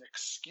an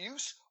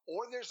excuse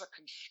or there's a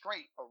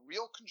constraint, a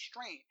real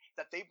constraint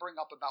that they bring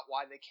up about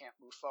why they can't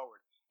move forward.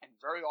 And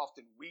very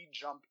often we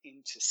jump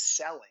into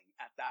selling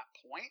at that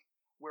point,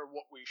 where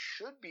what we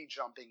should be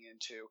jumping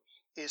into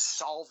is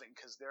solving,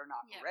 because they're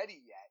not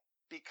ready yet.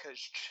 Because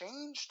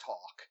change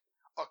talk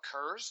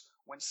occurs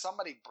when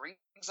somebody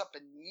brings up a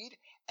need,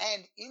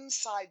 and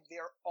inside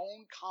their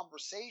own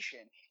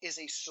conversation is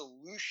a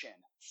solution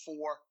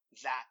for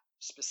that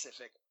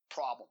specific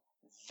problem.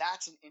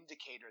 That's an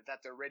indicator that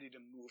they're ready to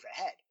move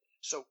ahead.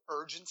 So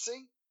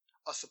urgency,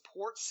 a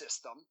support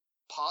system,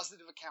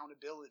 positive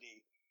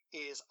accountability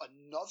is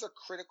another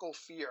critical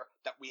fear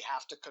that we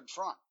have to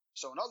confront.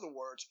 So in other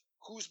words,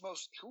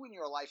 who in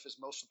your life is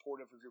most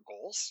supportive of your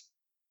goals?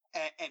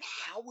 And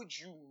how would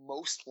you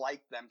most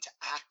like them to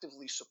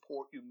actively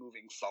support you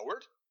moving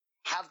forward?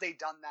 Have they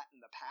done that in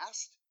the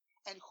past?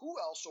 And who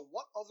else or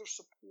what other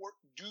support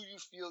do you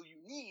feel you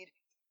need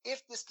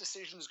if this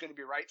decision is going to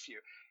be right for you?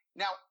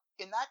 Now,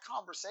 in that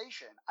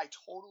conversation, I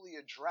totally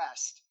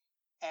addressed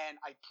and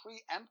I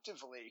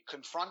preemptively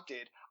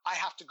confronted, I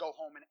have to go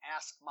home and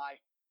ask my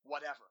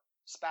whatever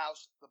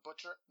spouse, the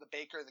butcher, the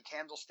baker, the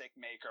candlestick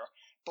maker,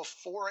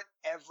 before it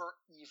ever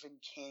even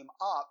came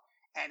up.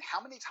 And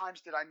how many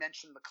times did I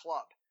mention the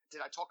club?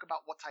 Did I talk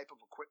about what type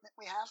of equipment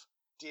we have?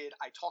 Did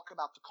I talk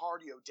about the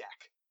cardio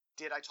deck?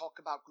 Did I talk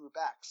about Group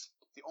X?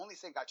 The only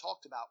thing I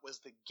talked about was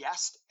the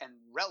guest and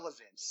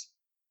relevance.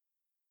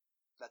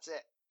 That's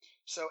it.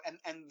 So,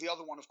 and the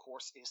other one, of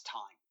course, is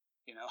time.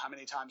 You know, how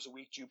many times a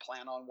week do you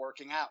plan on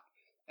working out?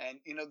 And,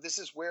 you know, this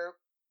is where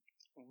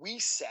we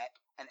set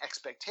an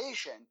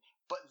expectation,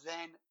 but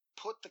then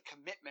put the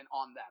commitment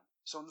on them.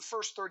 So in the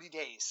first 30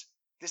 days,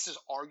 this is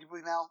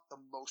arguably now the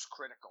most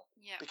critical,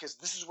 because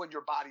this is when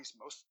your body's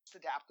most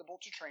adaptable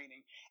to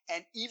training.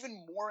 And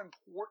even more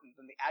important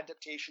than the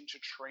adaptation to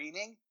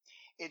training,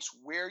 it's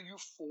where you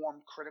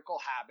form critical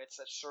habits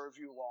that serve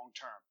you long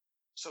term.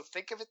 So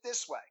think of it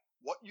this way.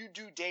 What you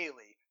do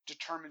daily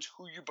determines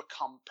who you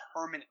become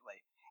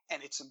permanently.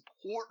 And it's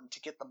important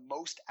to get the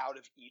most out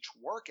of each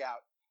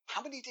workout.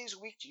 How many days a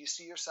week do you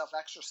see yourself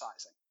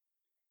exercising?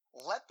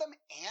 Let them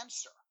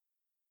answer,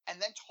 and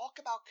then talk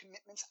about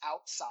commitments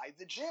outside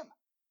the gym.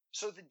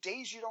 So the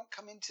days you don't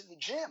come into the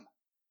gym,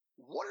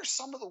 what are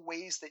some of the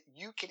ways that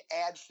you can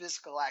add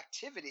physical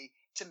activity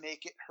to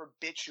make it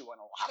habitual?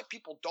 And a lot of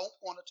people don't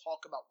want to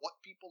talk about what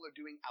people are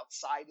doing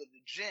outside of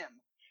the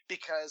gym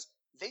because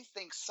they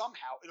think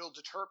somehow it'll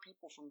deter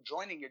people from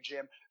joining a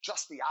gym.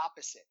 Just the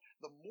opposite.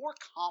 The more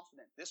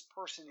confident this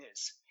person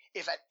is,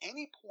 if at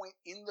any point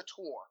in the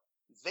tour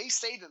they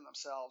say to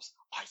themselves,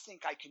 I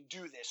think I can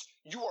do this,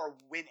 you are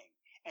winning.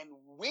 And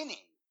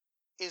winning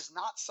is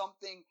not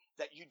something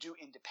that you do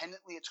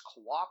independently. It's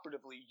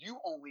cooperatively. You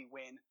only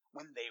win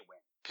when they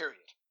win,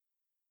 period.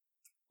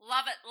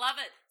 Love it, love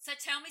it. So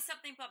tell me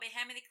something, Bobby.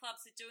 How many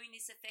clubs are doing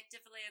this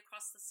effectively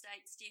across the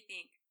states, do you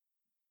think?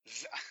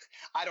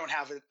 I don't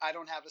have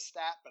a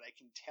stat, but I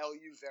can tell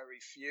you very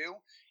few.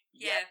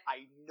 Yet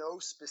I know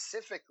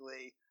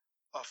specifically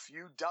a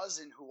few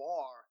dozen who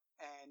are,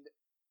 and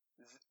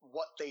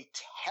what they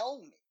tell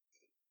me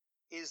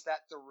is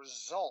that the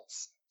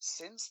results,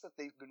 since that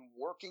they've been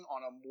working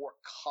on a more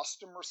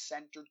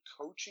customer-centered,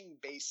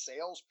 coaching-based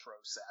sales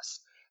process,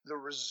 the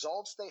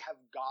results they have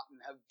gotten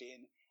have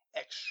been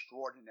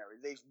extraordinary.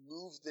 They've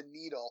moved the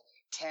needle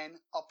 10,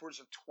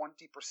 upwards of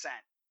 20%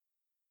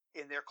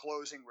 in their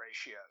closing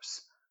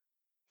ratios,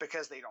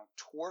 because they don't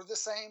tour the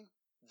same,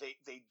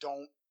 they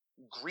don't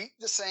greet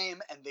the same,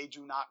 and they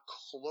do not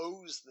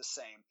close the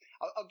same.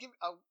 I'll give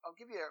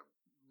you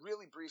a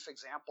really brief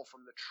example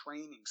from the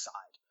training side.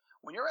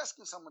 When you're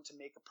asking someone to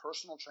make a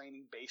personal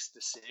training based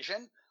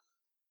decision,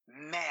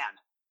 man,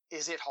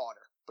 is it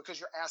harder, because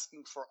you're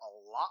asking for a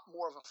lot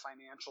more of a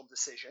financial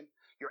decision.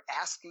 You're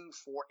asking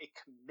for a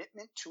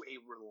commitment to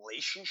a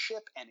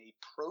relationship and a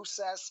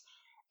process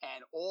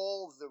and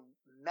all the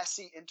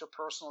messy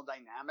interpersonal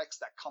dynamics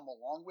that come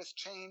along with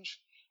change,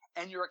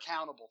 and you're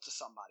accountable to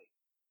somebody.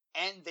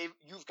 And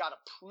you've got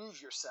to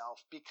prove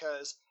yourself,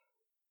 because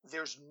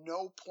there's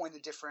no point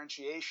of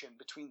differentiation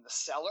between the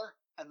seller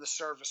and the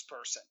service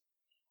person.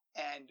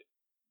 And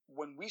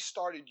when we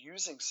started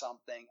using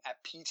something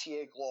at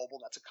PTA Global,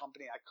 that's a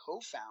company I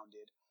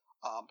co-founded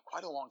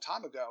quite a long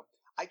time ago,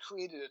 I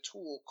created a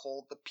tool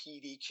called the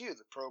PDQ,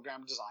 the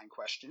Program Design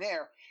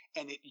Questionnaire,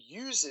 and it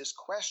uses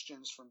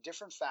questions from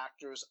different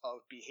factors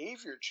of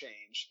behavior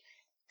change,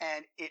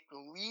 and it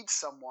leads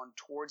someone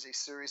towards a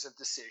series of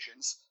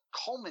decisions,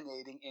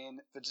 culminating in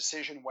the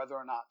decision whether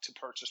or not to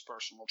purchase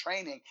personal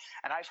training.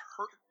 And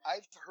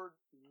I've heard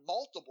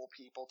multiple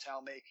people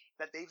tell me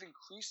that they've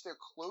increased their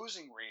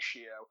closing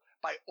ratio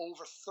by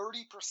over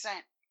 30%.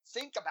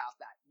 Think about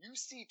that. You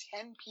see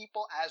 10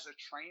 people as a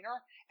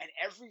trainer, and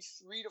every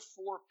 3 to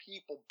 4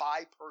 people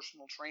buy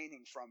personal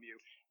training from you.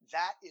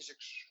 That is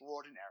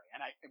extraordinary.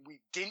 And we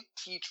didn't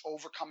teach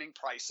overcoming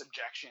price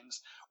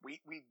objections.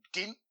 We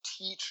didn't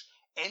teach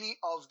any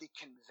of the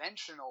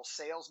conventional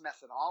sales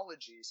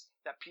methodologies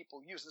that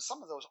people use. And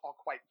some of those are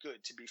quite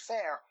good, to be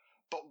fair.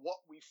 But what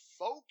we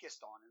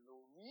focused on, and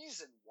the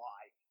reason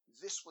why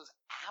this was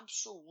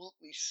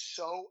absolutely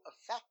so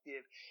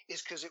effective,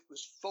 is because it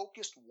was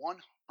focused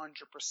 100%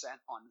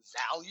 on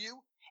value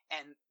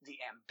and the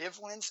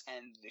ambivalence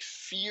and the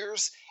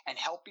fears, and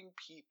helping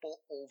people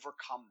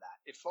overcome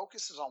that. It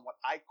focuses on what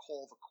I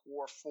call the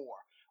core 4,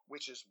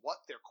 which is what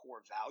their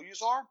core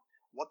values are,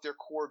 what their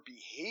core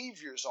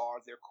behaviors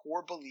are, their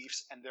core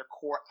beliefs, and their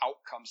core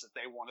outcomes that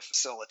they want to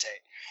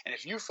facilitate. And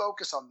if you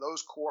focus on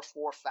those core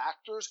 4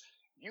 factors,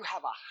 you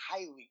have a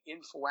highly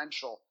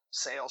influential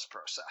sales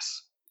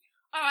process.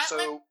 All right.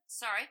 So,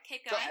 sorry,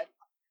 keep going. Go ahead.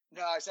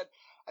 No, I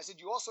said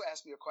you also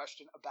asked me a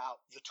question about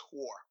the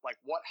tour, like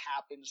what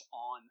happens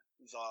on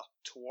the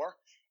tour.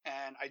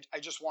 And I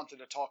just wanted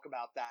to talk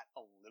about that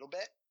a little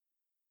bit.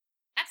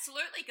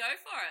 Absolutely. Go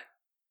for it.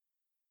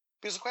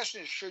 Because the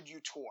question is, should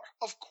you tour?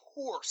 Of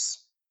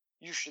course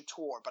you should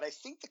tour. But I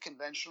think the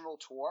conventional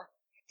tour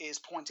is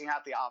pointing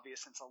out the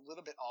obvious, and it's a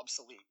little bit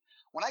obsolete.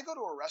 When I go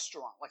to a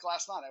restaurant, like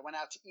last night, I went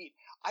out to eat.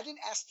 I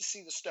didn't ask to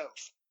see the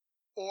stove.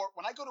 Or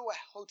when I go to a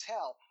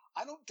hotel,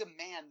 I don't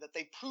demand that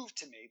they prove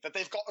to me that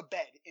they've got a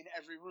bed in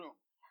every room.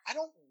 I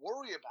don't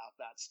worry about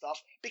that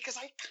stuff because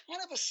I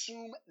kind of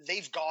assume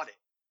they've got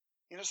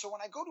it. So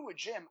when I go to a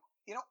gym,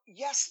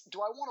 yes,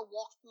 do I want to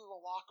walk through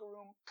the locker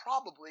room?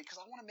 Probably, because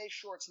I want to make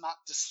sure it's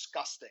not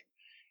disgusting.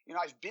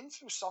 I've been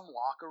through some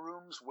locker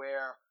rooms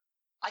where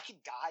I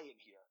could die in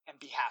here and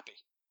be happy,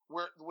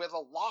 where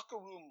the locker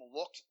room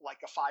looked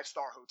like a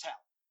 5-star hotel.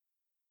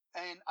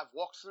 And I've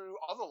walked through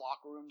other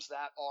locker rooms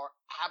that are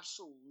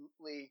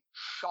absolutely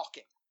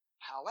shocking.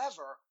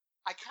 However,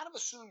 I kind of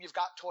assume you've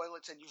got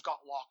toilets and you've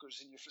got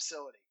lockers in your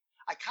facility.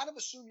 I kind of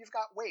assume you've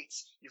got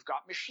weights, you've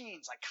got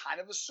machines. I kind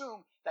of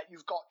assume that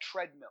you've got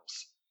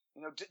treadmills.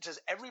 Does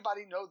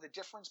everybody know the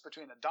difference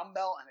between a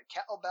dumbbell and a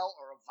kettlebell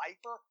or a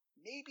Viper?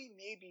 Maybe,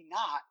 maybe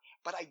not,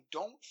 but I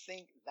don't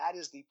think that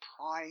is the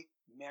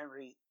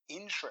primary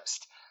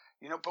interest.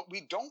 But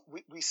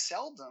we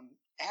seldom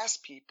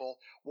ask people,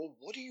 well,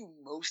 what are you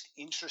most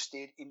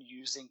interested in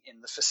using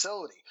in the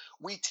facility?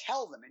 We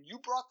tell them, and you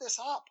brought this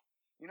up,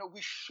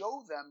 we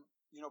show them,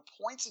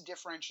 points of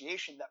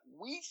differentiation that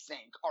we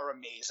think are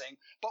amazing,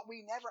 but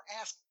we never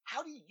ask,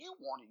 how do you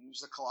want to use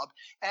the club?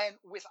 And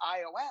with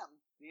IOM,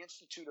 the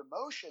Institute of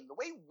Motion, the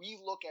way we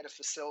look at a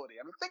facility,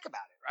 think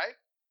about it, right?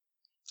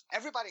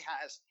 Everybody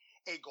has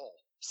a goal,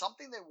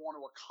 something they want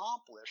to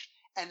accomplish,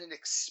 and an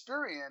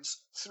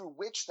experience through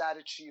which that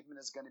achievement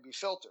is going to be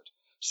filtered.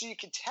 So you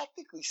can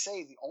technically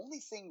say the only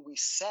thing we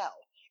sell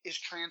is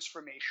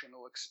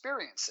transformational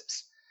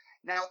experiences.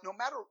 Now, no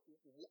matter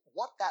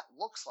what that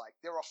looks like,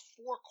 there are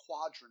 4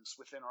 quadrants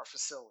within our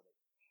facility.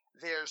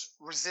 There's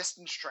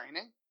resistance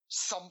training,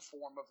 some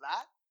form of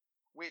that,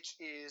 which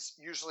is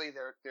usually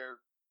they're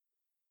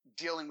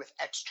dealing with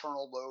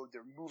external load,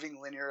 they're moving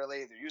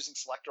linearly, they're using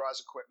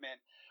selectorized equipment.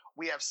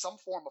 We have some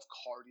form of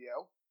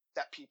cardio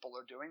that people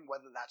are doing,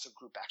 whether that's a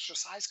group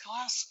exercise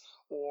class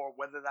or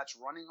whether that's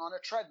running on a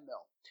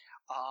treadmill.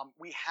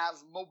 We have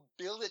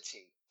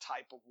mobility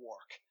type of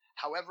work,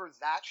 however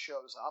that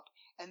shows up.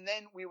 And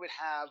then we would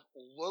have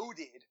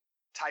loaded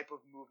type of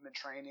movement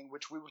training,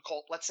 which we would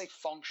call, let's say,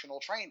 functional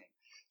training.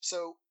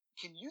 So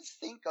can you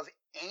think of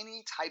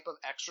any type of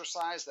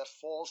exercise that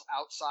falls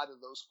outside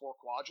of those 4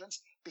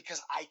 quadrants?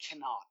 Because I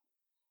cannot.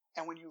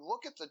 And when you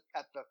look at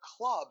the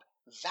club,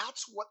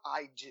 that's what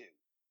I do.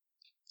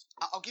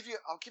 I'll give you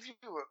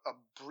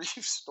a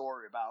brief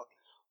story about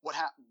what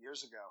happened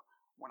years ago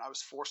when I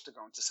was forced to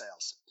go into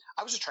sales.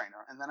 I was a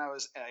trainer, and then I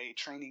was a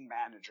training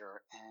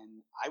manager,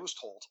 and I was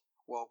told,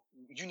 well,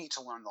 you need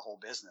to learn the whole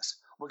business.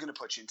 We're going to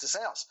put you into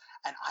sales.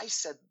 And I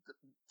said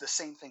the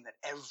same thing that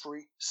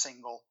every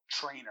single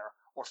trainer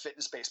or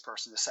fitness-based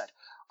person has said.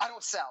 I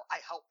don't sell, I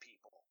help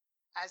people.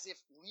 As if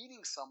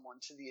leading someone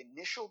to the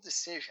initial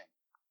decision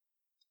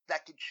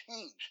that could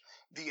change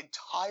the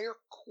entire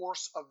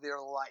course of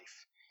their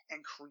life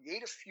and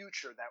create a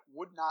future that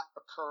would not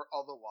occur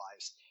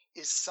otherwise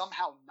is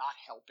somehow not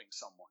helping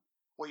someone.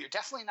 Well, you're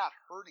definitely not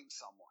hurting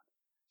someone.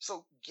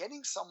 So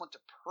getting someone to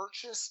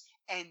purchase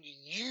and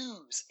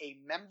use a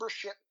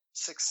membership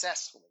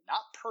successfully,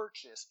 not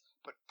purchase,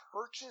 but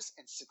purchase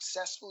and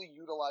successfully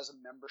utilize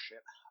a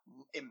membership,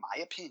 in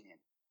my opinion,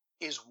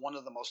 is one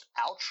of the most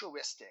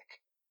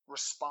altruistic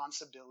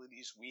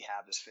responsibilities we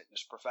have as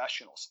fitness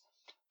professionals.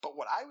 But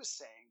what I was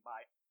saying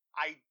by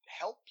I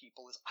help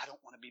people is I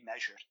don't want to be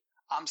measured.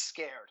 I'm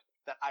scared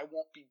that I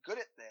won't be good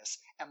at this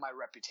and my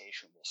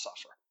reputation will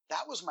suffer.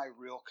 That was my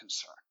real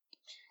concern.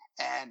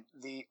 And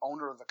the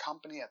owner of the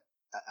company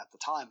at the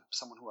time,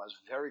 someone who I was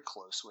very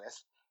close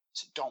with,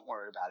 said, don't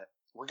worry about it.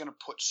 We're going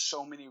to put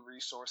so many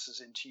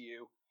resources into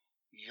you.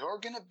 You're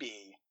going to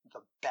be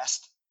the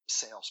best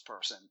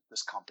salesperson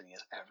this company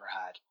has ever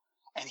had.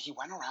 And he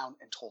went around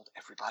and told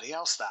everybody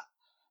else that.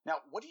 Now,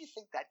 what do you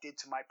think that did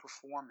to my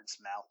performance,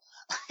 Mel?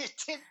 It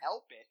didn't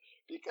help it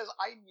because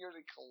I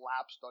nearly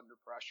collapsed under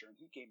pressure. And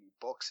he gave me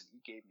books and he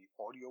gave me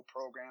audio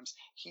programs.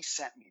 He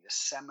sent me to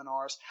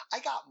seminars. I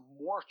got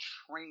more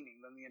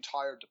training than the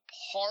entire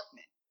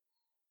department.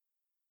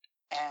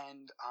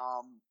 And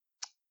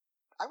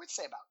I would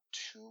say about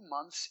 2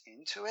 months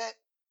into it,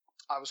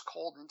 I was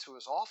called into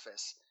his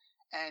office.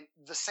 And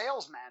the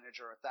sales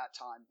manager at that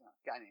time,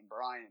 a guy named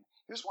Brian,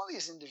 he was one of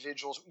these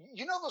individuals.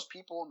 You know those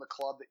people in the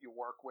club that you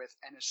work with,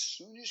 and as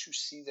soon as you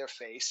see their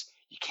face,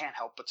 you can't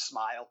help but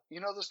smile. You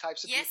know those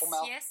types of people,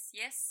 Mel?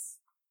 Yes.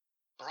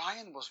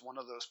 Brian was one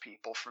of those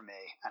people for me,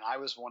 and I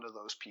was one of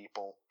those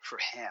people for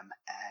him.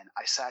 And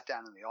I sat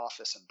down in the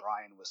office, and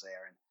Brian was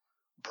there, and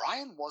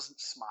Brian wasn't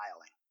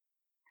smiling.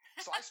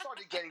 So I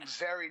started getting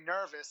very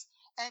nervous,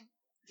 and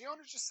the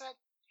owner just said,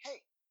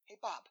 hey,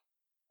 Bob,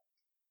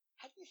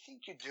 how do you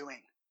think you're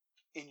doing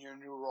in your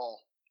new role?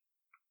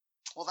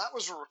 Well, that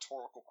was a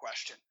rhetorical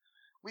question.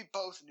 We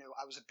both knew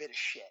I was a bit of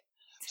shit.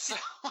 So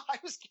I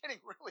was getting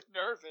really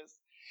nervous.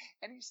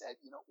 And he said,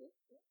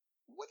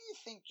 what do you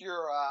think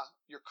your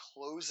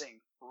closing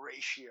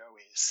ratio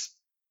is?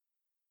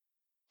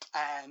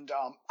 And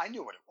I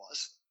knew what it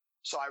was.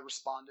 So I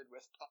responded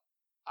with,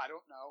 I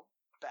don't know,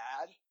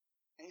 bad.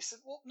 And he said,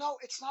 well, no,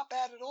 it's not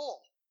bad at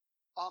all.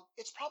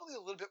 It's probably a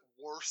little bit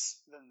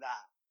worse than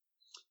that.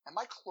 And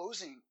my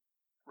closing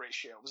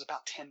ratio was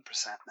about 10%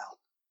 now.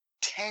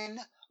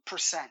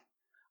 10%.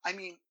 I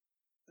mean,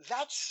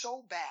 that's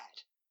so bad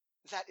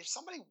that if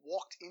somebody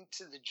walked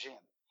into the gym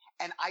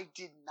and I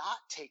did not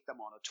take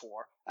them on a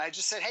tour, and I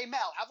just said, hey,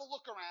 Mel, have a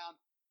look around.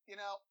 You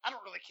know, I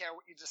don't really care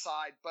what you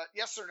decide, but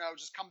yes or no,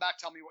 just come back,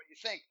 tell me what you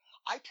think.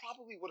 I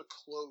probably would have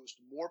closed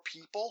more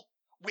people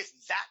with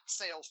that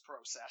sales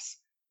process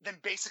than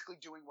basically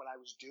doing what I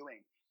was doing.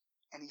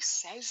 And he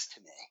says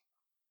to me,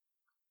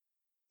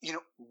 you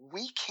know,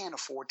 we can't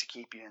afford to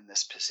keep you in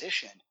this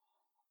position,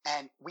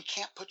 and we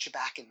can't put you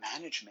back in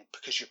management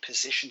because your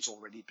position's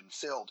already been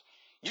filled.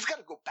 You've got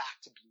to go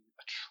back to being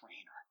a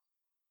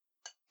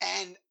trainer.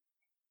 And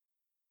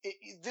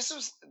this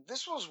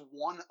was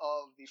one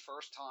of the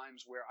first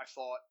times where I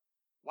thought,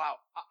 wow,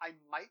 I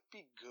might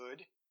be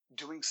good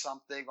doing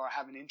something or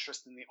have an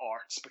interest in the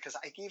arts, because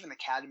I gave an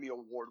Academy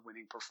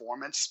Award-winning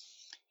performance.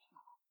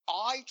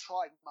 I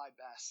tried my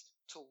best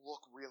to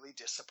look really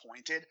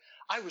disappointed.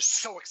 I was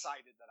so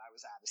excited that I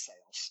was out of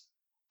sales.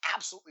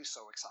 Absolutely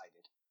so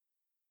excited.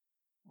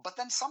 But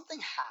then something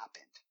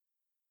happened.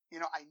 You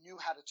know, I knew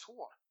how to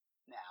tour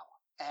now,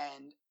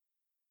 and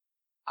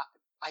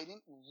I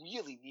didn't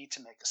really need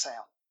to make a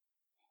sale.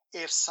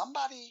 If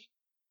somebody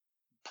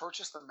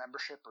purchased the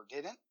membership or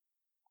didn't,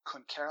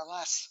 couldn't care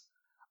less.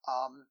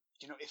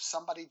 You know, if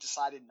somebody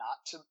decided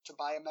not to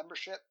buy a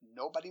membership,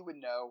 nobody would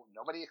know.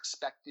 Nobody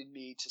expected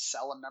me to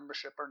sell a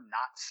membership or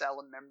not sell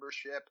a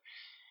membership.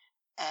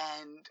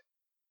 And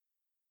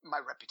my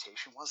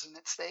reputation wasn't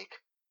at stake.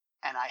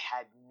 And I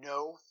had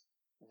no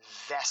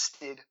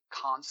vested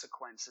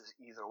consequences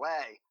either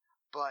way.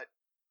 But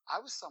I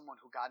was someone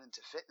who got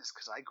into fitness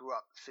because I grew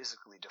up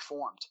physically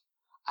deformed.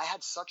 I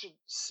had such a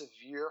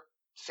severe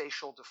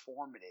facial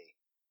deformity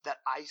that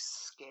I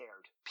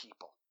scared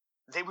people.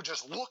 They would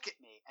just look at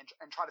me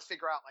and try to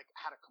figure out like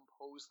how to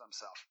compose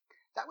themselves.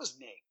 That was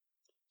me.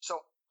 So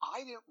I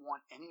didn't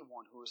want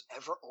anyone who was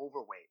ever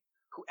overweight,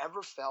 who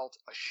ever felt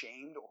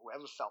ashamed or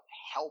whoever felt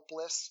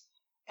helpless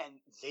and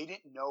they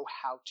didn't know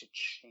how to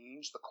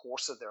change the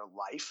course of their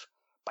life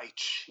by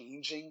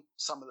changing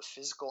some of the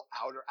physical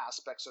outer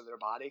aspects of their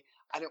body.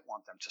 I didn't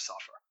want them to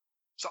suffer.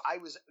 So I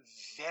was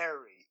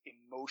very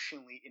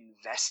emotionally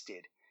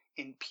invested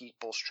in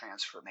people's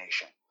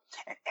transformation.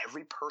 And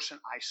every person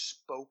I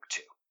spoke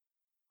to,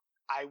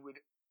 I would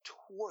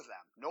tour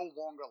them, no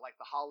longer like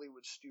the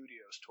Hollywood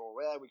studios tour,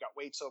 where we got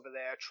weights over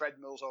there,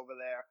 treadmills over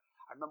there.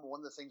 I remember one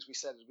of the things we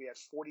said is we had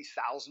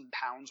 40,000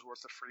 pounds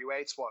worth of free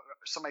weights. Well,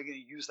 somebody going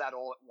to use that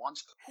all at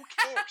once? Who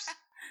cares?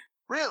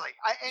 Really?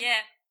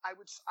 I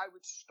would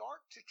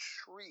start to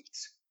treat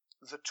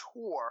the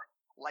tour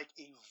like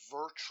a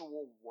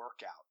virtual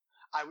workout.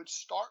 I would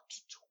start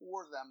to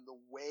tour them the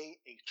way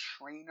a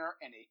trainer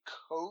and a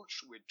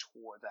coach would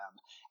tour them.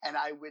 And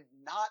I would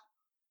not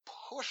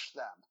push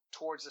them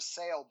towards a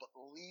sale, but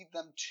lead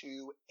them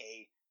to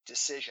a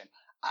decision.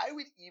 I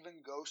would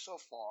even go so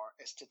far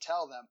as to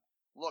tell them,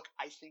 look,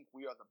 I think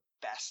we are the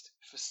best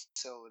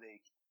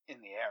facility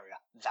in the area.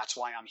 That's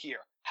why I'm here.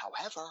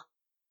 However,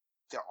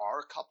 there are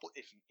a couple,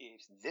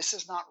 if this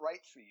is not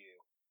right for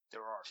you,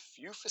 there are a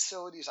few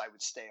facilities I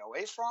would stay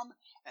away from,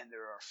 and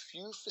there are a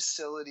few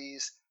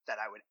facilities that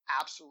I would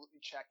absolutely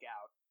check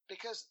out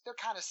because they're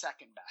kind of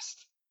second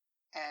best.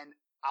 And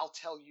I'll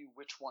tell you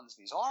which ones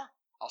these are.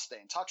 I'll stay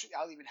in touch with you.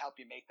 I'll even help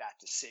you make that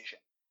decision.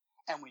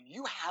 And when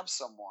you have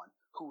someone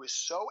who is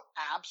so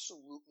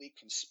absolutely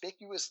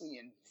conspicuously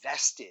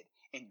invested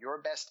in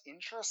your best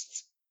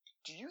interests,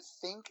 do you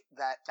think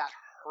that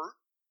hurt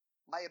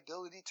my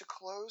ability to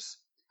close?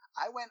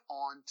 I went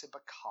on to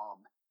become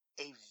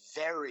a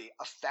very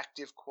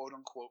effective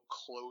quote-unquote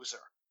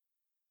closer.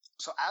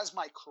 So as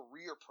my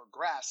career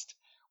progressed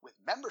with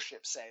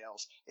membership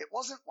sales, it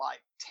wasn't like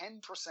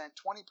 10%, 20%.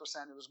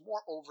 It was more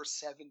over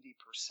 70%.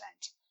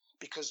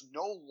 Because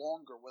no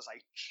longer was I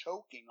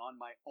choking on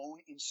my own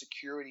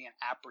insecurity and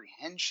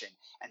apprehension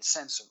and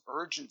sense of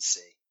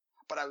urgency,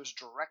 but I was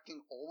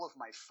directing all of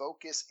my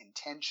focus,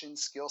 intention,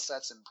 skill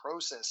sets, and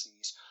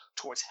processes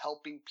towards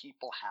helping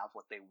people have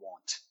what they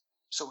want.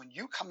 So when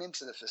you come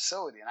into the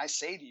facility and I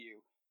say to you,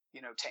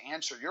 to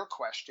answer your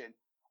question,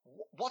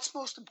 what's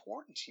most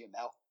important to you,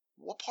 Mel?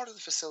 What part of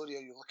the facility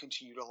are you looking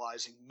to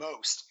utilizing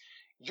most?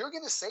 You're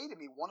going to say to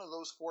me one of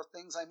those 4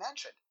 things I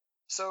mentioned.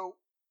 So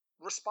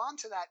respond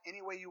to that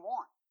any way you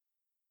want.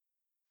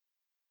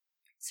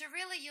 So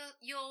really,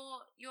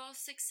 your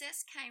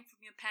success came from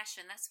your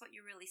passion. That's what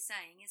you're really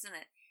saying, isn't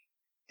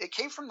it? It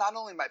came from not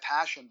only my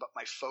passion, but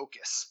my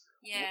focus.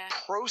 Yeah.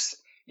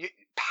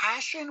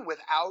 Passion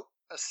without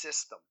a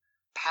system,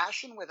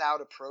 passion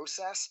without a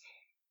process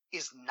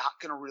is not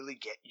going to really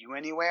get you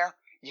anywhere.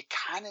 You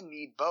kind of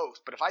need both.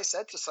 But if I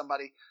said to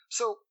somebody,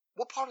 so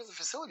what part of the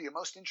facility are you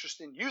most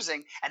interested in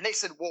using? And they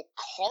said, well,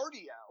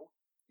 cardio.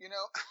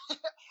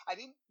 I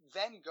didn't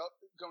then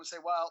go and say,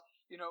 well,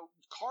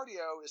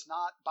 cardio is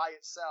not by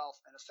itself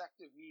an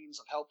effective means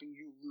of helping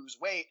you lose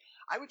weight,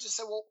 I would just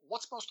say, well,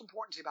 what's most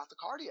important to you about the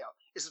cardio?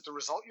 Is it the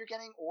result you're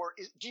getting, or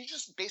do you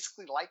just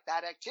basically like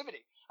that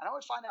activity? And I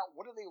would find out,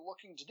 what are they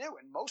looking to do?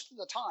 And most of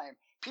the time,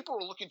 people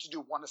are looking to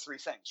do one of three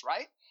things,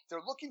 right?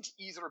 They're looking to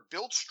either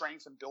build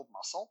strength and build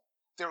muscle.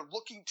 They're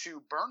looking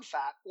to burn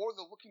fat, or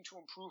they're looking to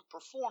improve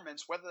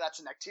performance, whether that's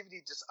an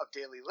activity of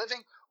daily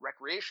living,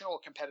 recreational, or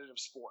competitive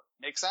sport.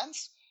 Make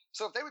sense?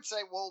 So if they would say,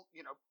 well,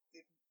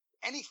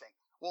 anything,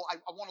 well,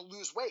 I want to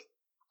lose weight,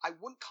 I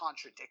wouldn't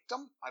contradict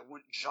them. I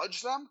wouldn't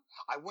judge them.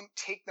 I wouldn't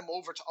take them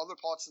over to other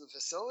parts of the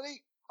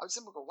facility. I would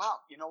simply go, wow,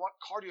 you know what?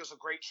 Cardio is a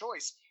great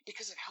choice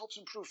because it helps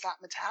improve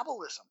fat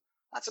metabolism.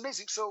 That's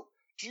amazing. So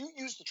do you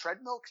use the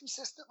treadmill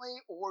consistently,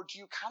 or do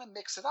you kind of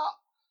mix it up?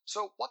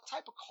 So what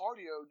type of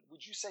cardio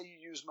would you say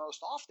you use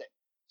most often?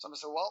 Someone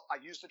said, well, I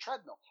use the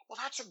treadmill. Well,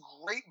 that's a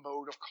great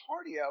mode of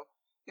cardio.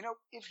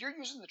 If you're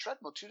using the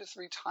treadmill 2 to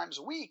 3 times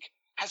a week,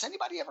 has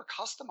anybody ever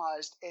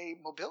customized a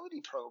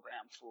mobility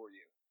program for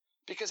you?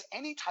 Because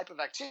any type of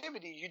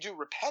activity you do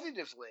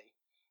repetitively,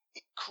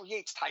 it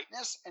creates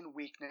tightness and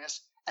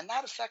weakness, and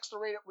that affects the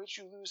rate at which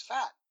you lose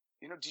fat.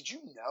 Did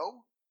you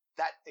know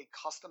that a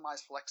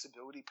customized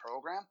flexibility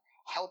program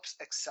helps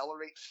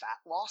accelerate fat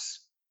loss?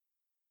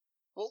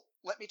 Well,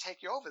 let me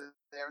take you over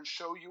there and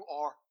show you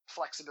our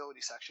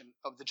flexibility section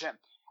of the gym.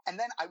 And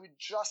then I would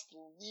just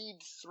lead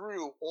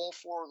through all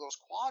 4 of those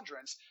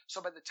quadrants.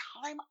 So by the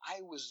time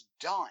I was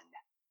done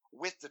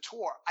with the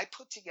tour, I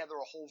put together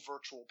a whole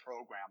virtual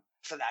program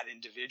for that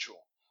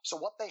individual. So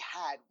what they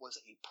had was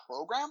a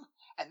program,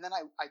 and then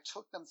I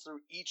took them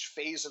through each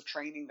phase of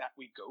training that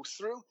we go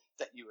through,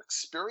 that you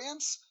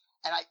experience,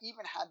 and I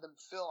even had them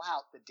fill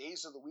out the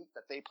days of the week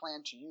that they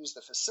plan to use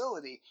the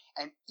facility,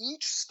 and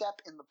each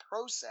step in the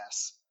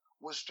process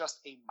was just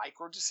a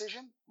micro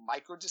decision,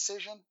 micro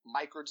decision,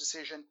 micro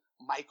decision,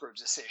 micro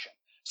decision.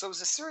 So it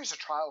was a series of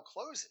trial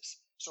closes.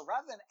 So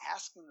rather than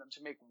asking them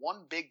to make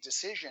one big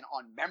decision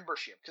on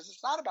membership, because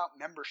it's not about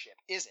membership,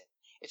 is it?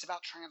 It's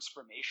about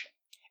transformation.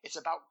 It's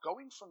about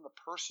going from the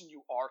person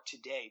you are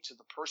today to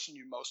the person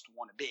you most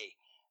want to be.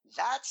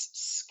 That's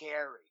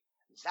scary.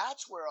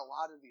 That's where a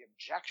lot of the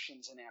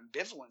objections and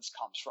ambivalence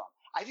comes from.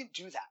 I didn't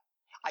do that.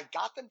 I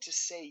got them to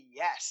say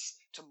yes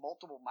to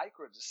multiple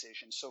micro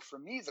decisions. So for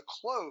me, the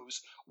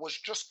close was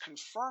just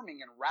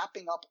confirming and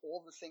wrapping up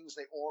all the things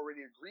they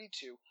already agreed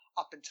to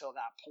up until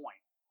that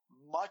point.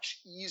 Much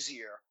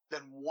easier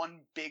than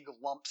one big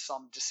lump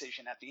sum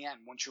decision at the end.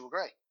 Wouldn't you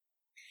agree?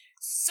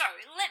 So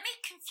let me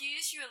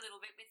confuse you a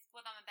little bit with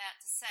what I'm about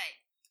to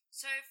say.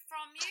 So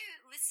from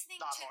you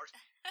listening Not hard.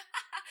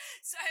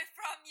 So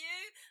from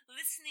you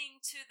listening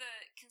to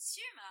the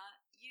consumer,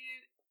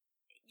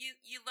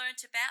 you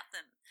learnt about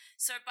them.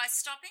 So by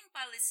stopping,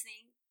 by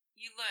listening,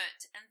 you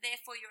learnt, and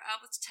therefore you're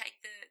able to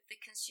take the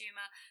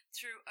consumer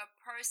through a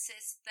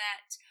process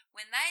that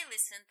when they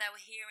listened, they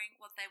were hearing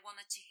what they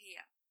wanted to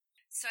hear.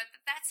 So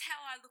that's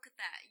how I look at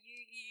that.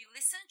 You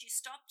listened, you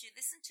stopped, you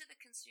listened to the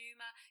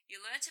consumer, you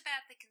learnt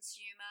about the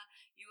consumer,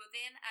 you were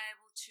then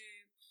able to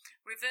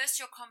reverse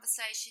your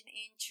conversation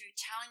into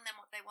telling them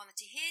what they wanted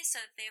to hear,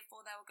 so that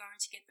therefore they were going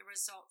to get the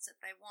results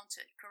that they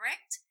wanted,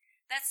 correct?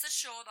 That's the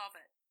short of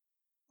it.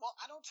 Well,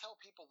 I don't tell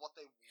people what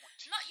they want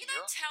to hear. You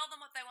don't tell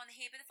them what they want to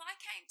hear, but if I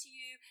came to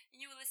you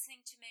and you were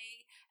listening to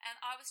me and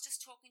I was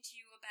just talking to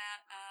you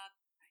about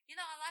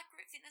I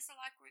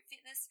like group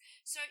fitness.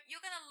 So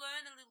you're going to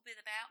learn a little bit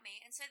about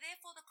me, and so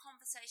therefore the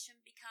conversation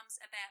becomes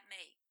about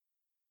me.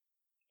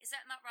 Is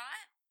that not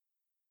right?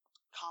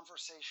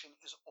 Conversation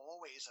is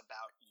always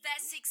about you.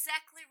 That's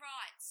exactly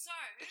right. So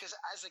because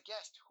as a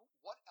guest,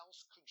 what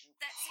else could you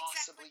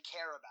possibly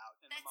care about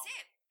in the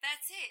moment?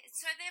 That's it.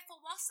 So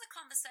therefore, whilst the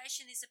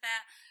conversation is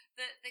about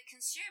the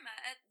consumer,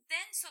 it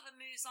then sort of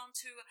moves on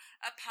to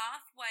a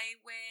pathway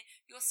where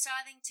you're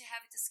starting to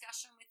have a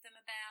discussion with them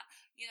about,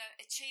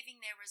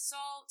 achieving their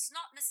results,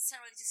 not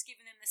necessarily just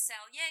giving them the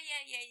sell, yeah,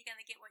 you're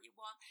going to get what you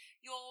want.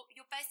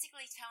 You're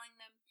basically telling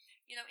them,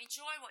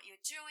 enjoy what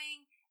you're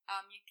doing.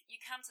 You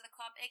come to the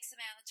club X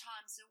amount of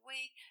times a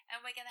week,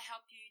 and we're going to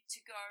help you to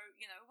go,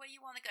 where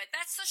you want to go.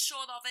 That's the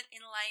short of it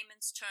in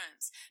layman's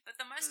terms. But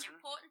the most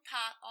important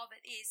part of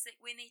it is that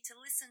we need to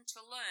listen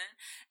to learn.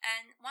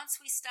 And once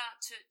we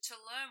start to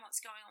learn what's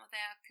going on with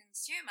our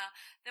consumer,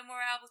 then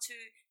we're able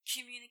to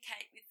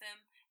communicate with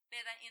them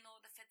better in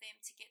order for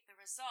them to get the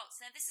results.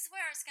 Now, this is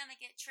where it's going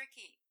to get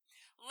tricky.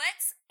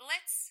 Let's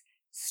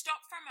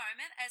stop for a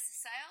moment as a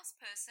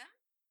salesperson,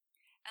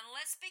 and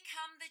let's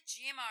become the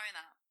gym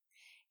owner.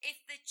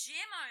 If the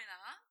gym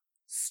owner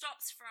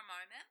stops for a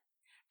moment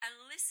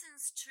and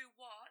listens to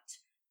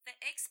what the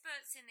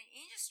experts in the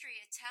industry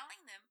are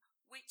telling them,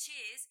 which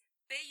is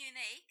be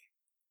unique,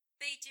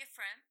 be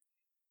different,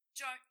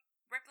 don't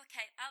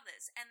replicate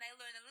others, and they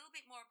learn a little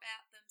bit more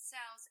about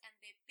themselves and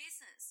their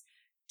business,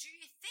 do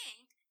you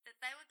think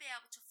that they would be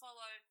able to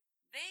follow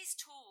these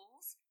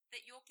tools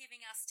that you're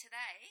giving us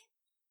today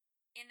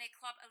in their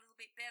club a little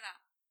bit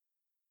better?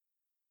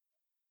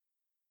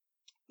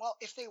 Well,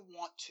 if they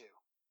want to.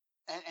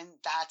 And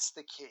that's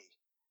the key.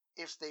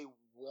 if they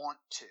want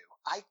to.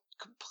 I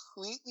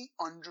completely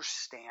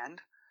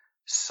understand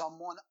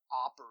someone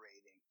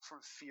operating from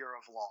fear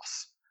of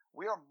loss.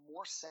 We are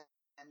more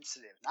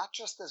sensitive, not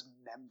just as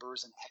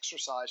members and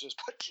exercisers,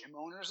 but gym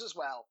owners as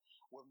well.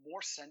 We're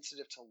more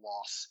sensitive to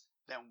loss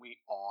than we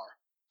are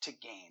to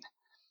gain.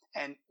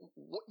 And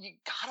what you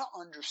gotta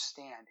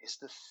understand is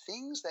the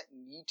things that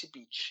need to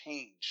be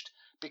changed,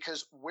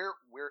 because we're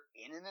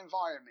in an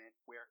environment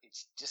where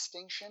it's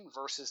distinction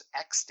versus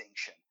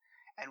extinction.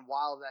 And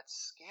while that's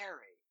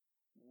scary,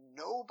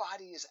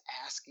 nobody is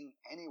asking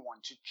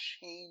anyone to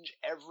change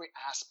every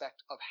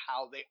aspect of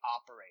how they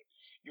operate.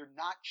 You're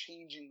not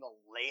changing the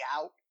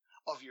layout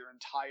of your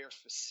entire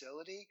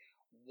facility.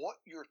 What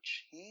you're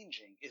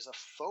changing is a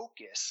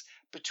focus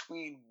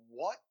between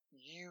what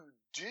you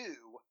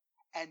do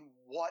and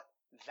what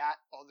that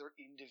other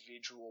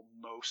individual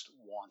most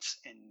wants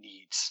and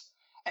needs.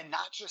 And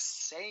not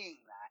just saying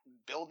that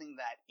and building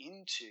that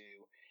into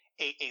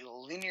a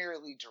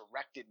linearly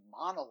directed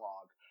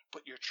monologue,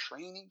 but you're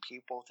training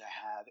people to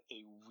have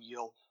a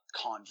real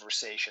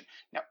conversation.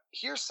 Now,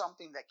 here's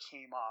something that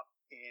came up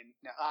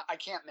now I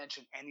can't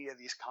mention any of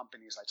these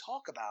companies I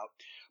talk about,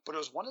 but it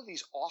was one of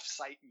these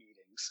off-site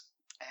meetings,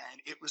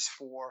 and it was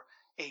for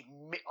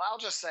I'll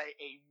just say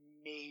a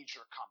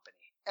major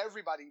company.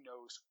 Everybody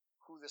knows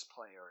who this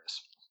player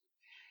is.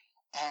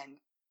 And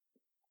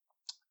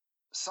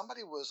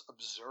somebody was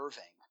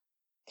observing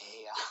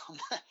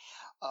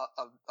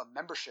a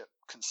membership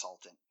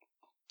consultant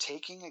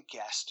taking a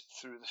guest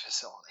through the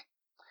facility.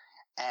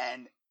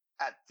 And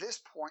at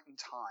this point in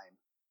time,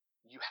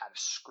 you had a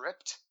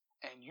script,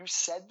 and you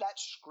said that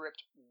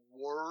script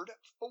word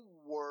for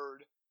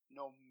word,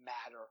 no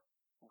matter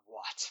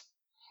what.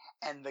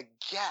 And the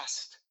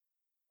guest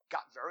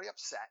got very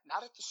upset,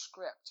 not at the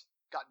script,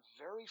 got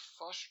very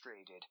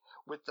frustrated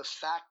with the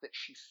fact that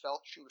she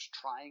felt she was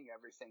trying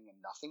everything and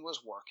nothing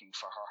was working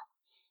for her.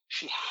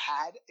 She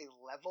had a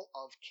level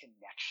of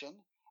connection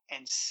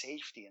and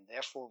safety and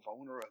therefore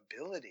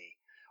vulnerability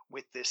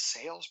with this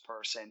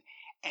salesperson,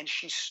 and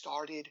she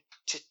started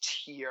to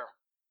tear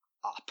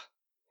up.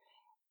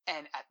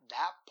 And at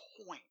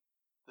that point,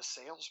 the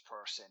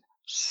salesperson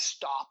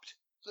stopped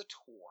the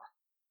tour,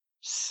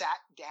 sat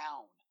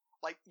down,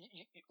 like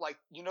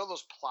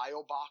those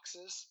plyo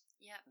boxes?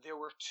 Yeah. There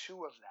were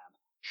two of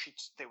them.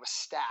 They were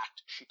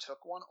stacked. She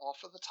took one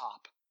off of the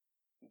top,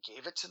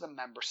 gave it to the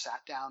member,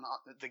 sat down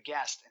on the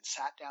guest, and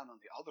sat down on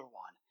the other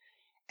one,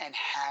 and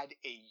had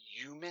a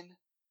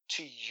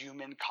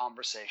human-to-human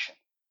conversation.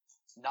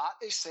 Not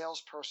a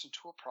salesperson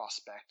to a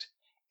prospect,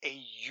 a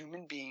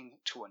human being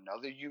to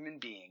another human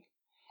being,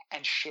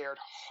 and shared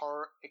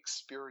her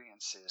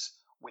experiences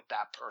with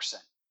that person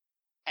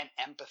and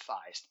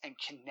empathized and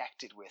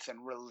connected with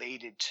and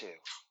related to.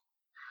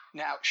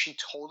 Now, she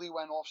totally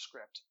went off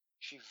script.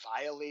 She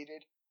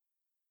violated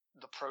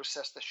the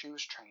process that she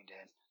was trained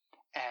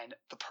in, and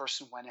the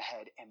person went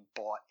ahead and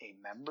bought a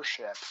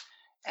membership.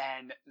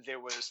 And there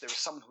was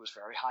someone who was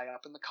very high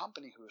up in the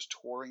company who was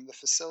touring the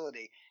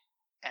facility,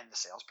 and the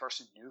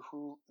salesperson knew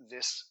who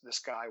this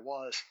guy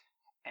was,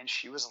 and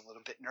she was a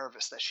little bit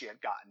nervous that she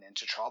had gotten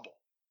into trouble.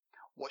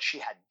 What she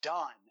had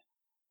done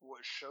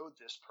was showed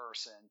this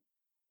person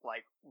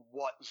like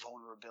what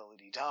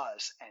vulnerability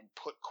does and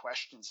put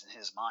questions in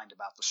his mind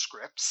about the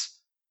scripts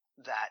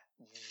that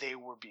they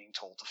were being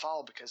told to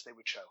follow because they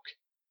would choke.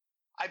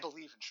 I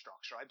believe in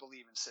structure. I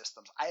believe in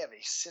systems. I have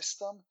a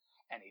system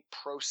and a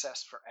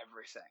process for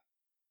everything.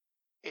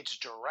 It's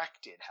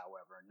directed,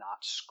 however,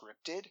 not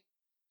scripted.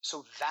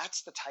 So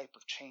that's the type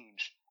of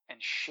change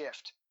and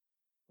shift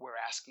we're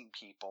asking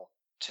people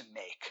to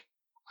make.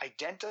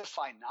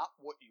 Identify not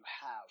what you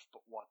have,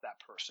 but what that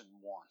person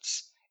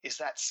wants. Is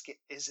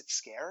it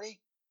scary?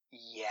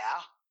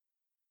 Yeah,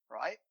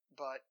 right?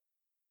 But,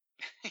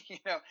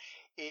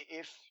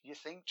 if you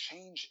think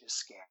change is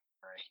scary,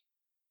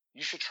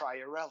 you should try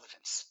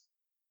irrelevance.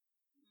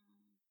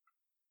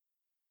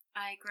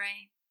 I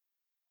agree.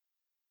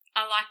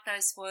 I like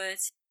those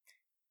words.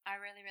 I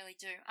really, really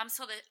do.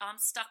 I'm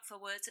stuck for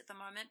words at the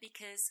moment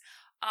because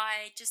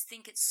I just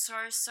think it's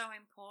so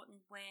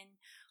important when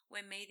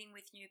we're meeting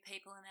with new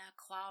people in our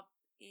club.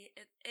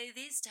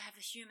 It is to have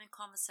a human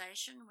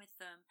conversation with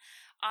them.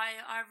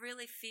 I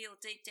really feel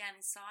deep down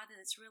inside that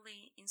it's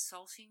really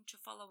insulting to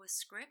follow a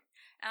script.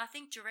 And I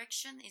think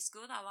direction is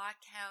good. I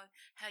like how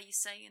you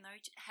say,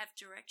 have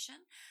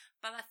direction.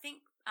 But I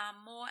think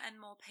more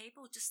and more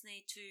people just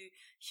need to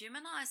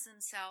humanize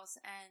themselves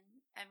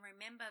and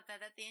remember that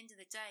at the end of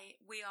the day,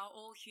 we are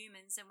all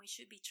humans and we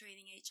should be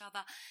treating each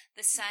other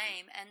the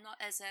same and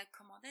not as a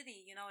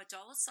commodity, a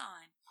dollar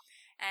sign.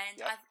 And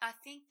yep. I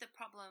think the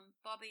problem,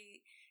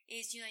 Bobby,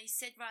 is, you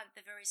said right at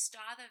the very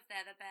start of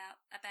that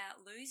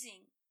about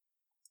losing.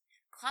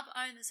 club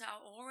owners are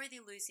already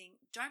losing.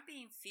 Don't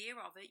be in fear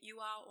of it. You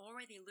are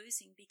already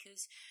losing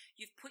because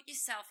you've put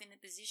yourself in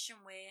a position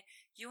where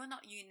you are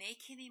not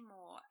unique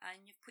anymore,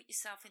 and you've put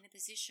yourself in a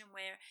position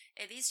where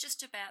it is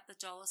just about the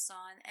dollar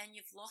sign, and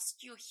you've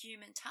lost your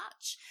human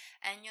touch,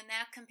 and you're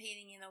now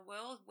competing in a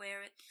world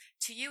where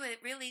to you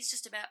it really is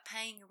just about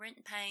paying your rent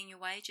and paying your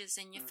wages,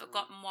 and you've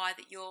forgotten why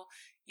that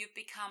you've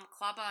become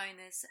club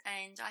owners.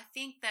 And I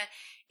think that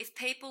if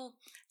people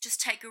just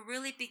take a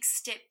really big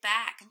step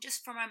back and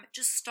just for a moment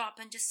just stop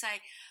and just say,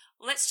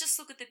 let's just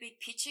look at the big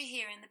picture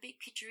here, and the big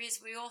picture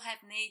is we all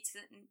have needs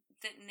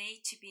that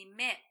need to be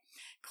met.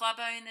 Club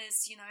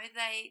owners,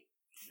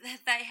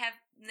 they have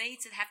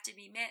needs that have to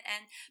be met,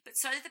 but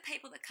so do the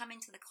people that come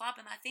into the club.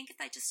 And I think if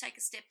they just take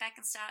a step back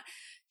and start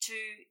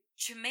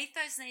to meet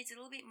those needs a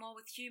little bit more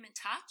with human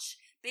touch,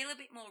 be a little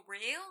bit more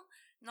real,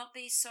 not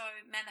be so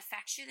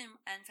manufactured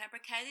and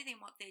fabricated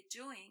in what they're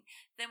doing,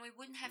 then we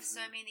wouldn't have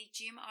so many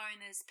gym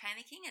owners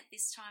panicking at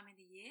this time of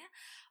the year.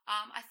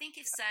 I think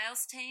if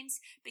sales teams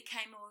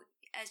became more,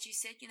 as you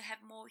said,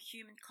 have more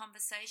human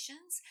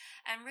conversations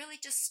and really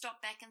just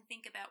stop back and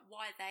think about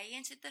why they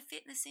entered the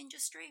fitness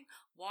industry,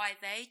 why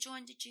they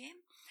joined a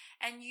gym,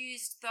 and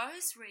used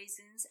those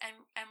reasons and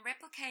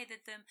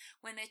replicated them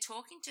when they're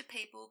talking to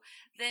people,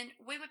 then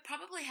we would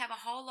probably have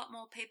a whole lot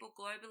more people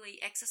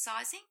globally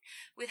exercising.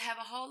 We'd have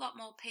a whole lot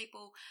more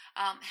people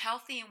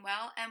healthy and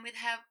well, and we'd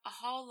have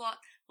a whole lot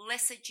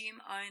lesser gym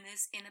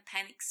owners in a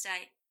panic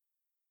state.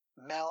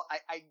 Mel,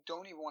 I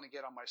don't even want to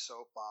get on my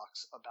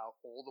soapbox about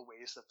all the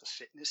ways that the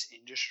fitness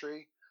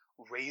industry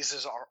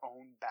raises our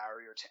own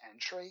barrier to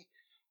entry.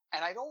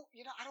 And I don't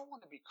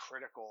want to be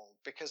critical,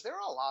 because there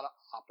are a lot of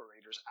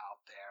operators out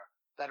there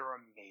that are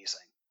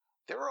amazing.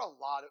 There are a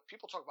lot of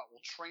people talk about,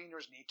 well,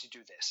 trainers need to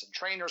do this, and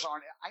trainers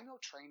aren't. I know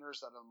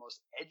trainers that are the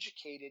most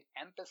educated,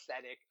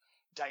 empathetic,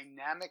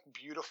 dynamic,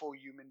 beautiful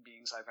human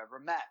beings I've ever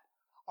met.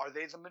 Are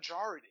they the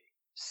majority?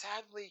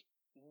 Sadly,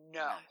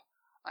 no.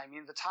 I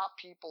mean, the top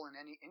people in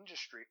any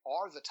industry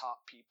are the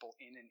top people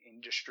in an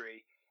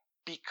industry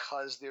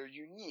because they're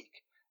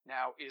unique.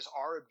 Now, is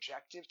our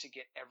objective to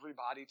get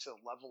everybody to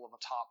the level of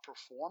a top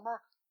performer?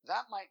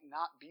 That might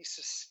not be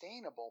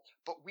sustainable,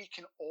 but we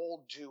can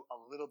all do a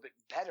little bit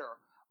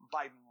better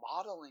by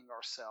modeling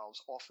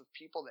ourselves off of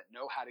people that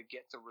know how to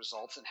get the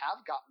results and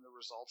have gotten the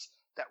results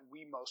that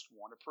we most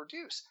want to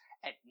produce.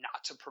 And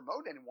not to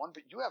promote anyone,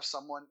 but you have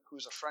someone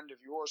who's a friend of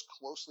yours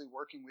closely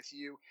working with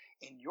you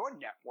in your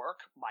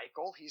network,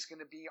 Michael. He's going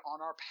to be on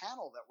our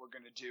panel that we're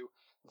going to do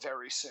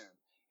very soon.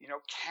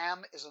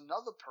 Cam is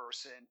another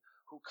person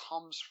who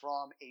comes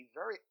from a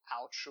very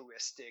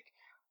altruistic,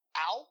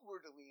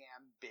 outwardly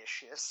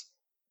ambitious,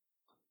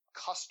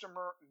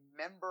 customer,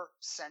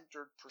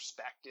 member-centered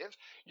perspective.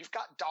 You've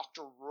got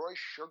Dr. Roy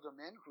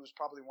Sugarman, who's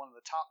probably one of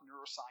the top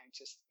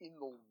neuroscientists in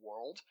the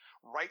world,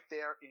 right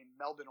there in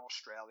Melbourne,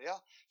 Australia.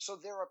 So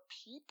there are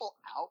people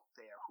out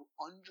there who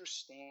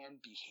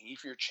understand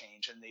behavior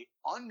change, and they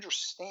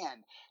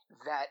understand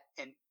that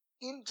an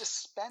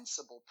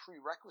indispensable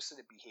prerequisite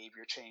of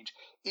behavior change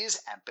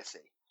is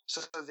empathy. So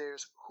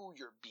there's who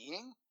you're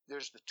being,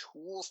 there's the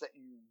tools that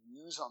you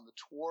use on the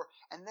tour,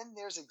 and then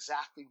there's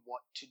exactly what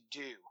to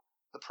do,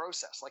 the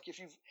process. Like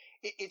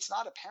it's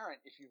not apparent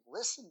if you've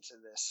listened to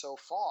this so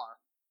far,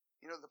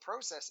 the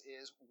process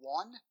is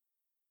 1,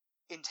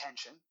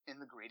 intention in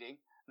the greeting.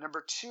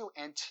 Number 2,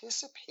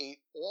 anticipate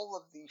all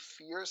of the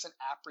fears and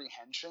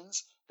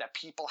apprehensions that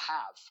people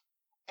have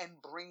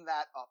and bring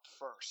that up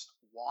first.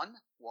 1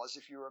 was,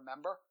 if you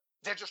remember,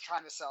 they're just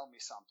trying to sell me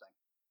something.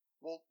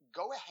 Well,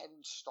 go ahead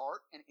and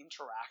start an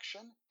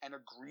interaction and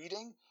a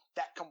greeting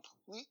that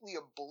completely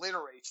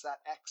obliterates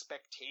that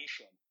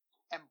expectation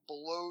and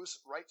blows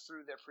right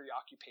through their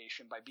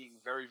preoccupation by being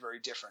very, very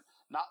different.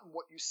 Not in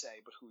what you say,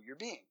 but who you're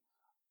being.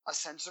 A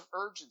sense of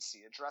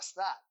urgency, address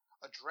that.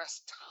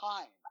 Address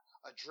time,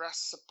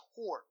 address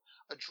support,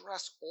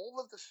 address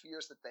all of the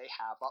fears that they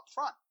have up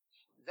front.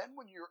 Then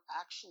when you're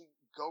actually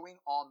going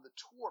on the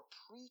tour,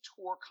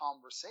 pre-tour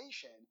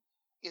conversation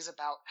is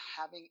about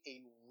having a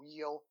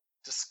real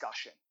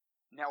discussion.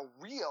 Now,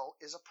 REAL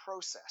is a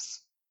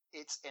process.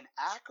 It's an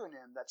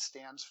acronym that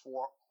stands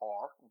for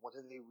R, what do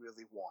they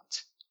really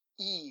want?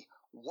 E,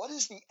 what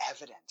is the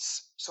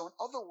evidence? So in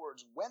other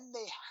words, when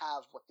they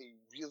have what they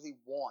really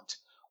want,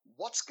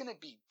 what's going to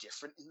be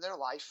different in their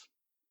life?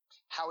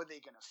 How are they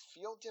going to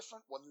feel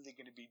different? What are they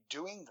going to be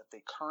doing that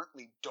they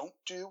currently don't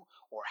do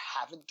or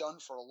haven't done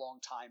for a long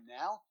time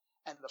now?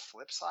 And the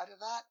flip side of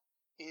that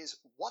is,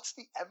 what's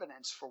the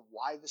evidence for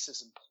why this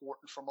is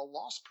important from a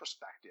loss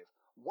perspective?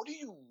 What are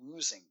you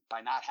losing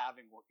by not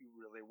having what you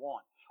really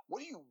want?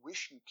 What do you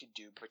wish you could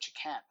do, but you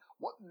can't?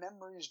 What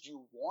memories do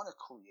you want to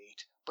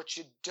create, but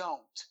you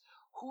don't?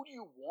 Who do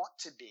you want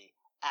to be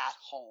at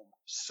home,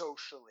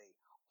 socially,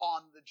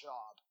 on the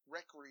job,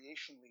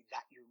 recreationally,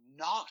 that you're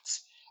not?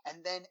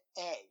 And then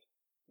A,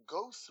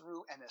 go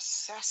through an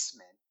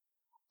assessment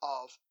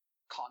of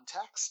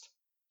context.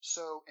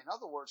 So in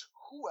other words,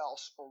 who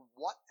else or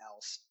what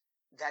else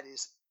that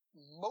is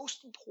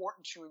most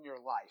important to you in your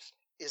life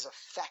is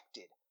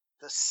affected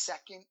the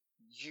second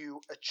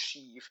you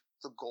achieve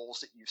the goals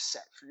that you've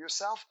set for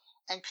yourself,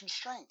 and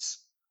constraints.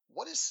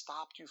 What has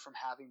stopped you from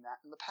having that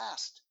in the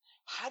past?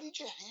 How did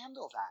you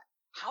handle that?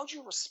 How did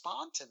you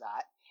respond to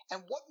that?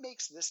 And what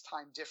makes this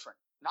time different?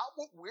 Not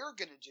what we're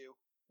going to do.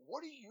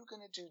 What are you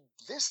going to do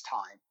this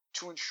time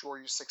to ensure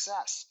your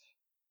success?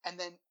 And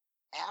then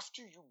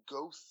after you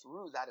go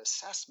through that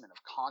assessment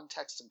of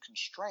context and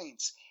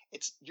constraints,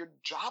 your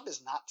job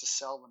is not to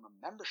sell them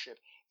a membership.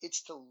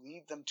 It's to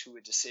lead them to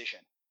a decision.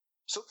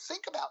 So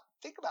think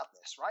about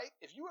this, right?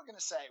 If you were going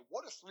to say,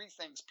 what are 3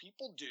 things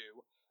people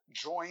do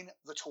join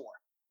the tour?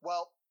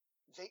 Well,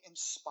 they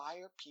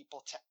inspire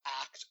people to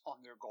act on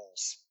their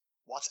goals.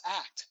 What's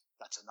ACT?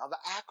 That's another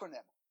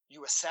acronym.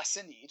 You assess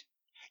a need,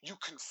 you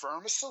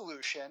confirm a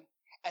solution,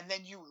 and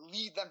then you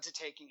lead them to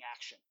taking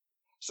action.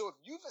 So if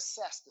you've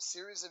assessed a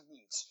series of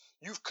needs,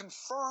 you've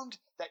confirmed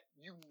that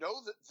you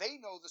know that they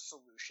know the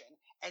solution,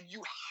 and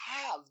you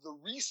have the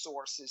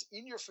resources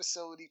in your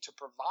facility to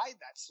provide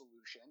that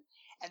solution,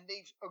 and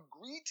they've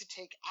agreed to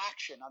take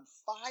action on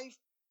 5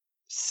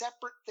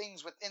 separate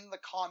things within the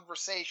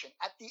conversation.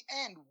 At the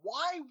end,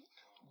 why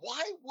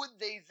would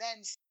they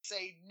then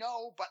say,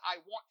 no, but I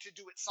want to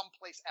do it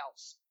someplace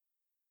else?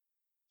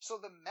 So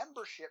the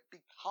membership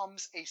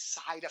becomes a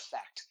side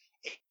effect,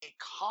 a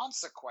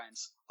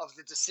consequence of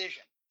the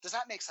decision. Does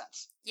that make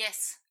sense?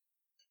 Yes.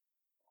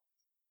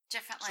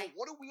 Definitely. So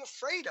what are we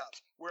afraid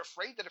of? We're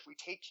afraid that if we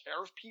take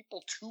care of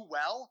people too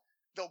well,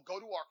 they'll go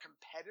to our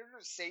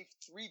competitors, save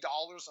 $3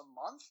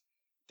 a month.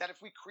 That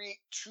if we create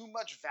too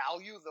much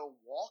value, they'll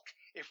walk.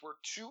 If we're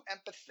too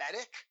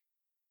empathetic,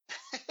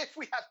 if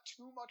we have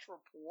too much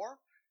rapport,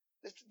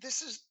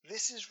 this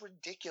is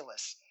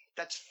ridiculous.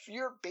 That's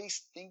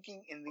fear-based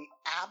thinking in the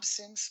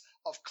absence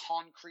of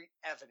concrete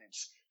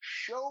evidence.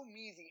 Show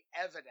me the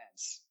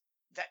evidence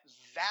that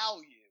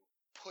value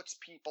puts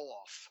people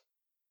off.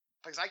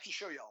 Because I can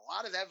show you a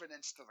lot of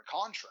evidence to the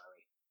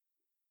contrary.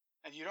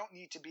 And you don't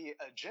need to be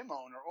a gym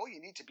owner. All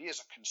you need to be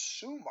is a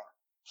consumer.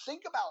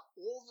 Think about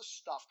all the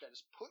stuff that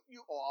has put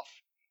you off,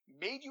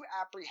 made you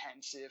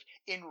apprehensive,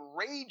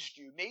 enraged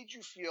you, made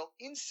you feel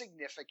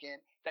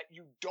insignificant, that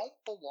you don't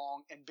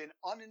belong, and been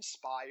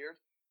uninspired.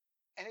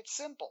 And it's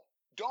simple.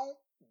 Don't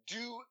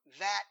do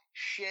that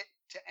shit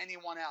to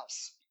anyone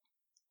else.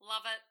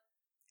 Love it.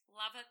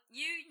 Love it.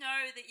 You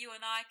know that you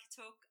and I could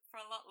talk for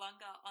a lot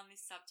longer on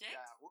this subject.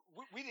 Yeah,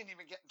 we didn't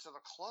even get into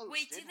the close.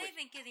 We didn't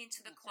even get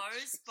into the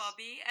close,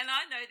 Bobby. And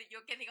I know that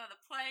you're getting on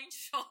the plane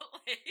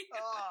shortly.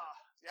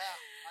 Yeah,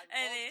 I'd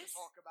love to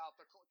talk about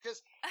the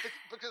close.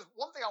 Because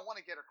one thing I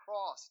want to get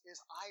across is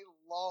I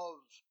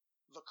love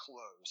the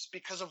close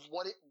because of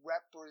what it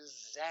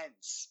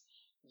represents.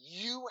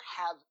 You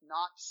have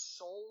not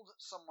sold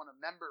someone a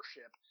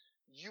membership.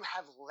 You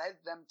have led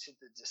them to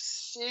the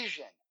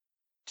decision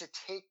to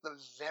take the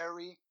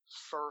very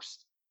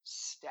first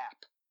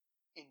step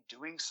in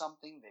doing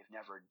something they've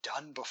never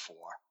done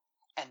before,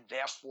 and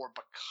therefore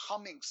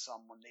becoming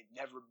someone they've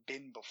never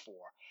been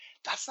before.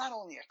 That's not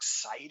only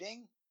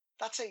exciting,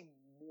 that's a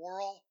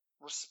moral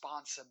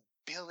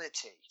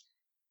responsibility.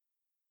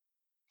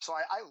 So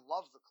I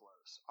love the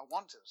close. I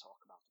want to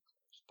talk about the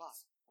close, but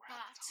we're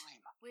out of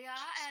time. We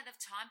are out of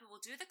time, but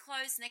we'll do the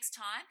close next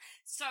time.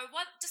 So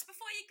just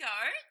before you go,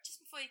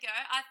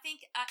 I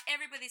think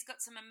everybody's got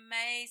some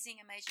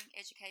amazing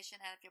education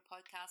out of your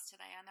podcast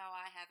today. I know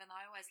I have, and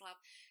I always love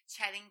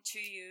chatting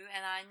to you.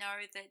 And I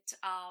know that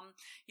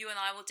you and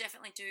I will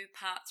definitely do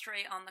part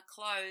 3 on the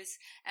close.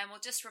 And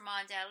we'll just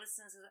remind our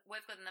listeners that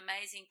we've got an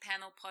amazing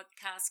panel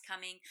podcast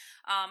coming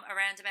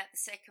around about the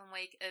 2nd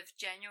week of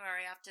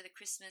January after the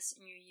Christmas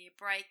New Year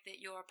break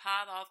that you're a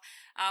part of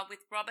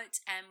with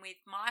Robert and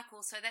with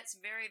Michael. So that's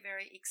very,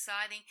 very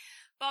exciting.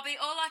 Bobby,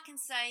 all I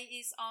can say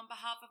is on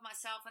behalf of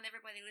myself and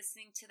everybody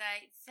listening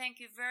today,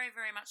 thank you very,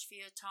 very much for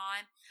your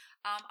time.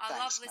 I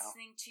love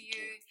listening to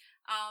you.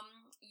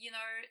 You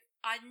know,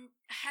 I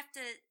have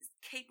to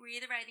keep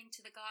reiterating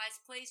to the guys,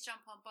 please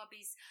jump on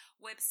Bobby's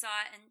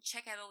website and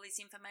check out all his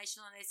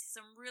information on this.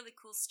 Some really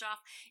cool stuff.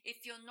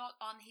 If you're not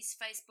on his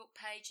Facebook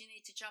page, you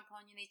need to jump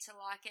on, you need to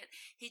like it.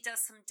 He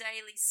does some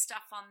daily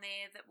stuff on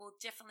there that will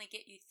definitely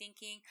get you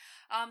thinking.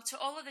 To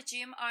all of the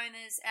gym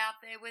owners out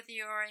there, whether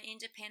you're an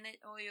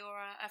independent or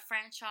you're a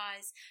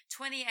franchise,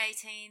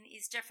 2018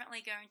 is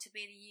definitely going to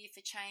be the year for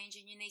change,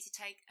 and you need to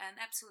take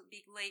an absolute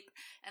big leap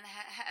and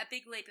a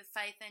big leap of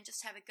faith and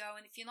just have a go.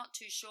 And if you're not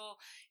too sure,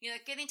 you know,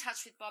 get in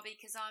touch with Bobby,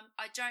 because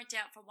I don't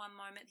doubt for one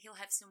moment he'll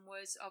have some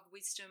words of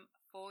wisdom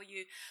for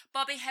you.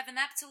 Bobby, have an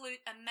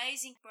absolute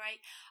amazing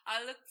break.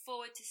 I look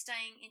forward to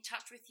staying in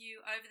touch with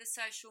you over the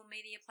social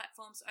media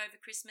platforms over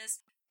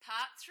Christmas.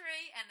 Part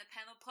 3 and the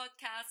panel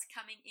podcast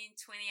coming in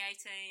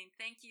 2018.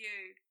 Thank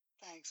you.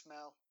 Thanks,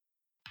 Mel.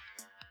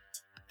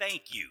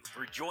 Thank you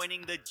for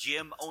joining the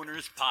Gym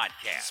Owners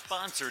Podcast,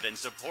 sponsored and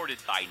supported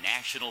by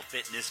National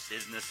Fitness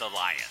Business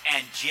Alliance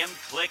and Gym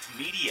Click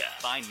Media.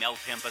 Find Mel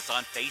Tempest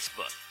on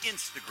Facebook,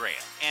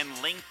 Instagram, and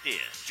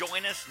LinkedIn.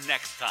 Join us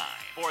next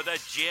time for the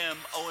Gym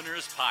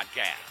Owners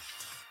Podcast.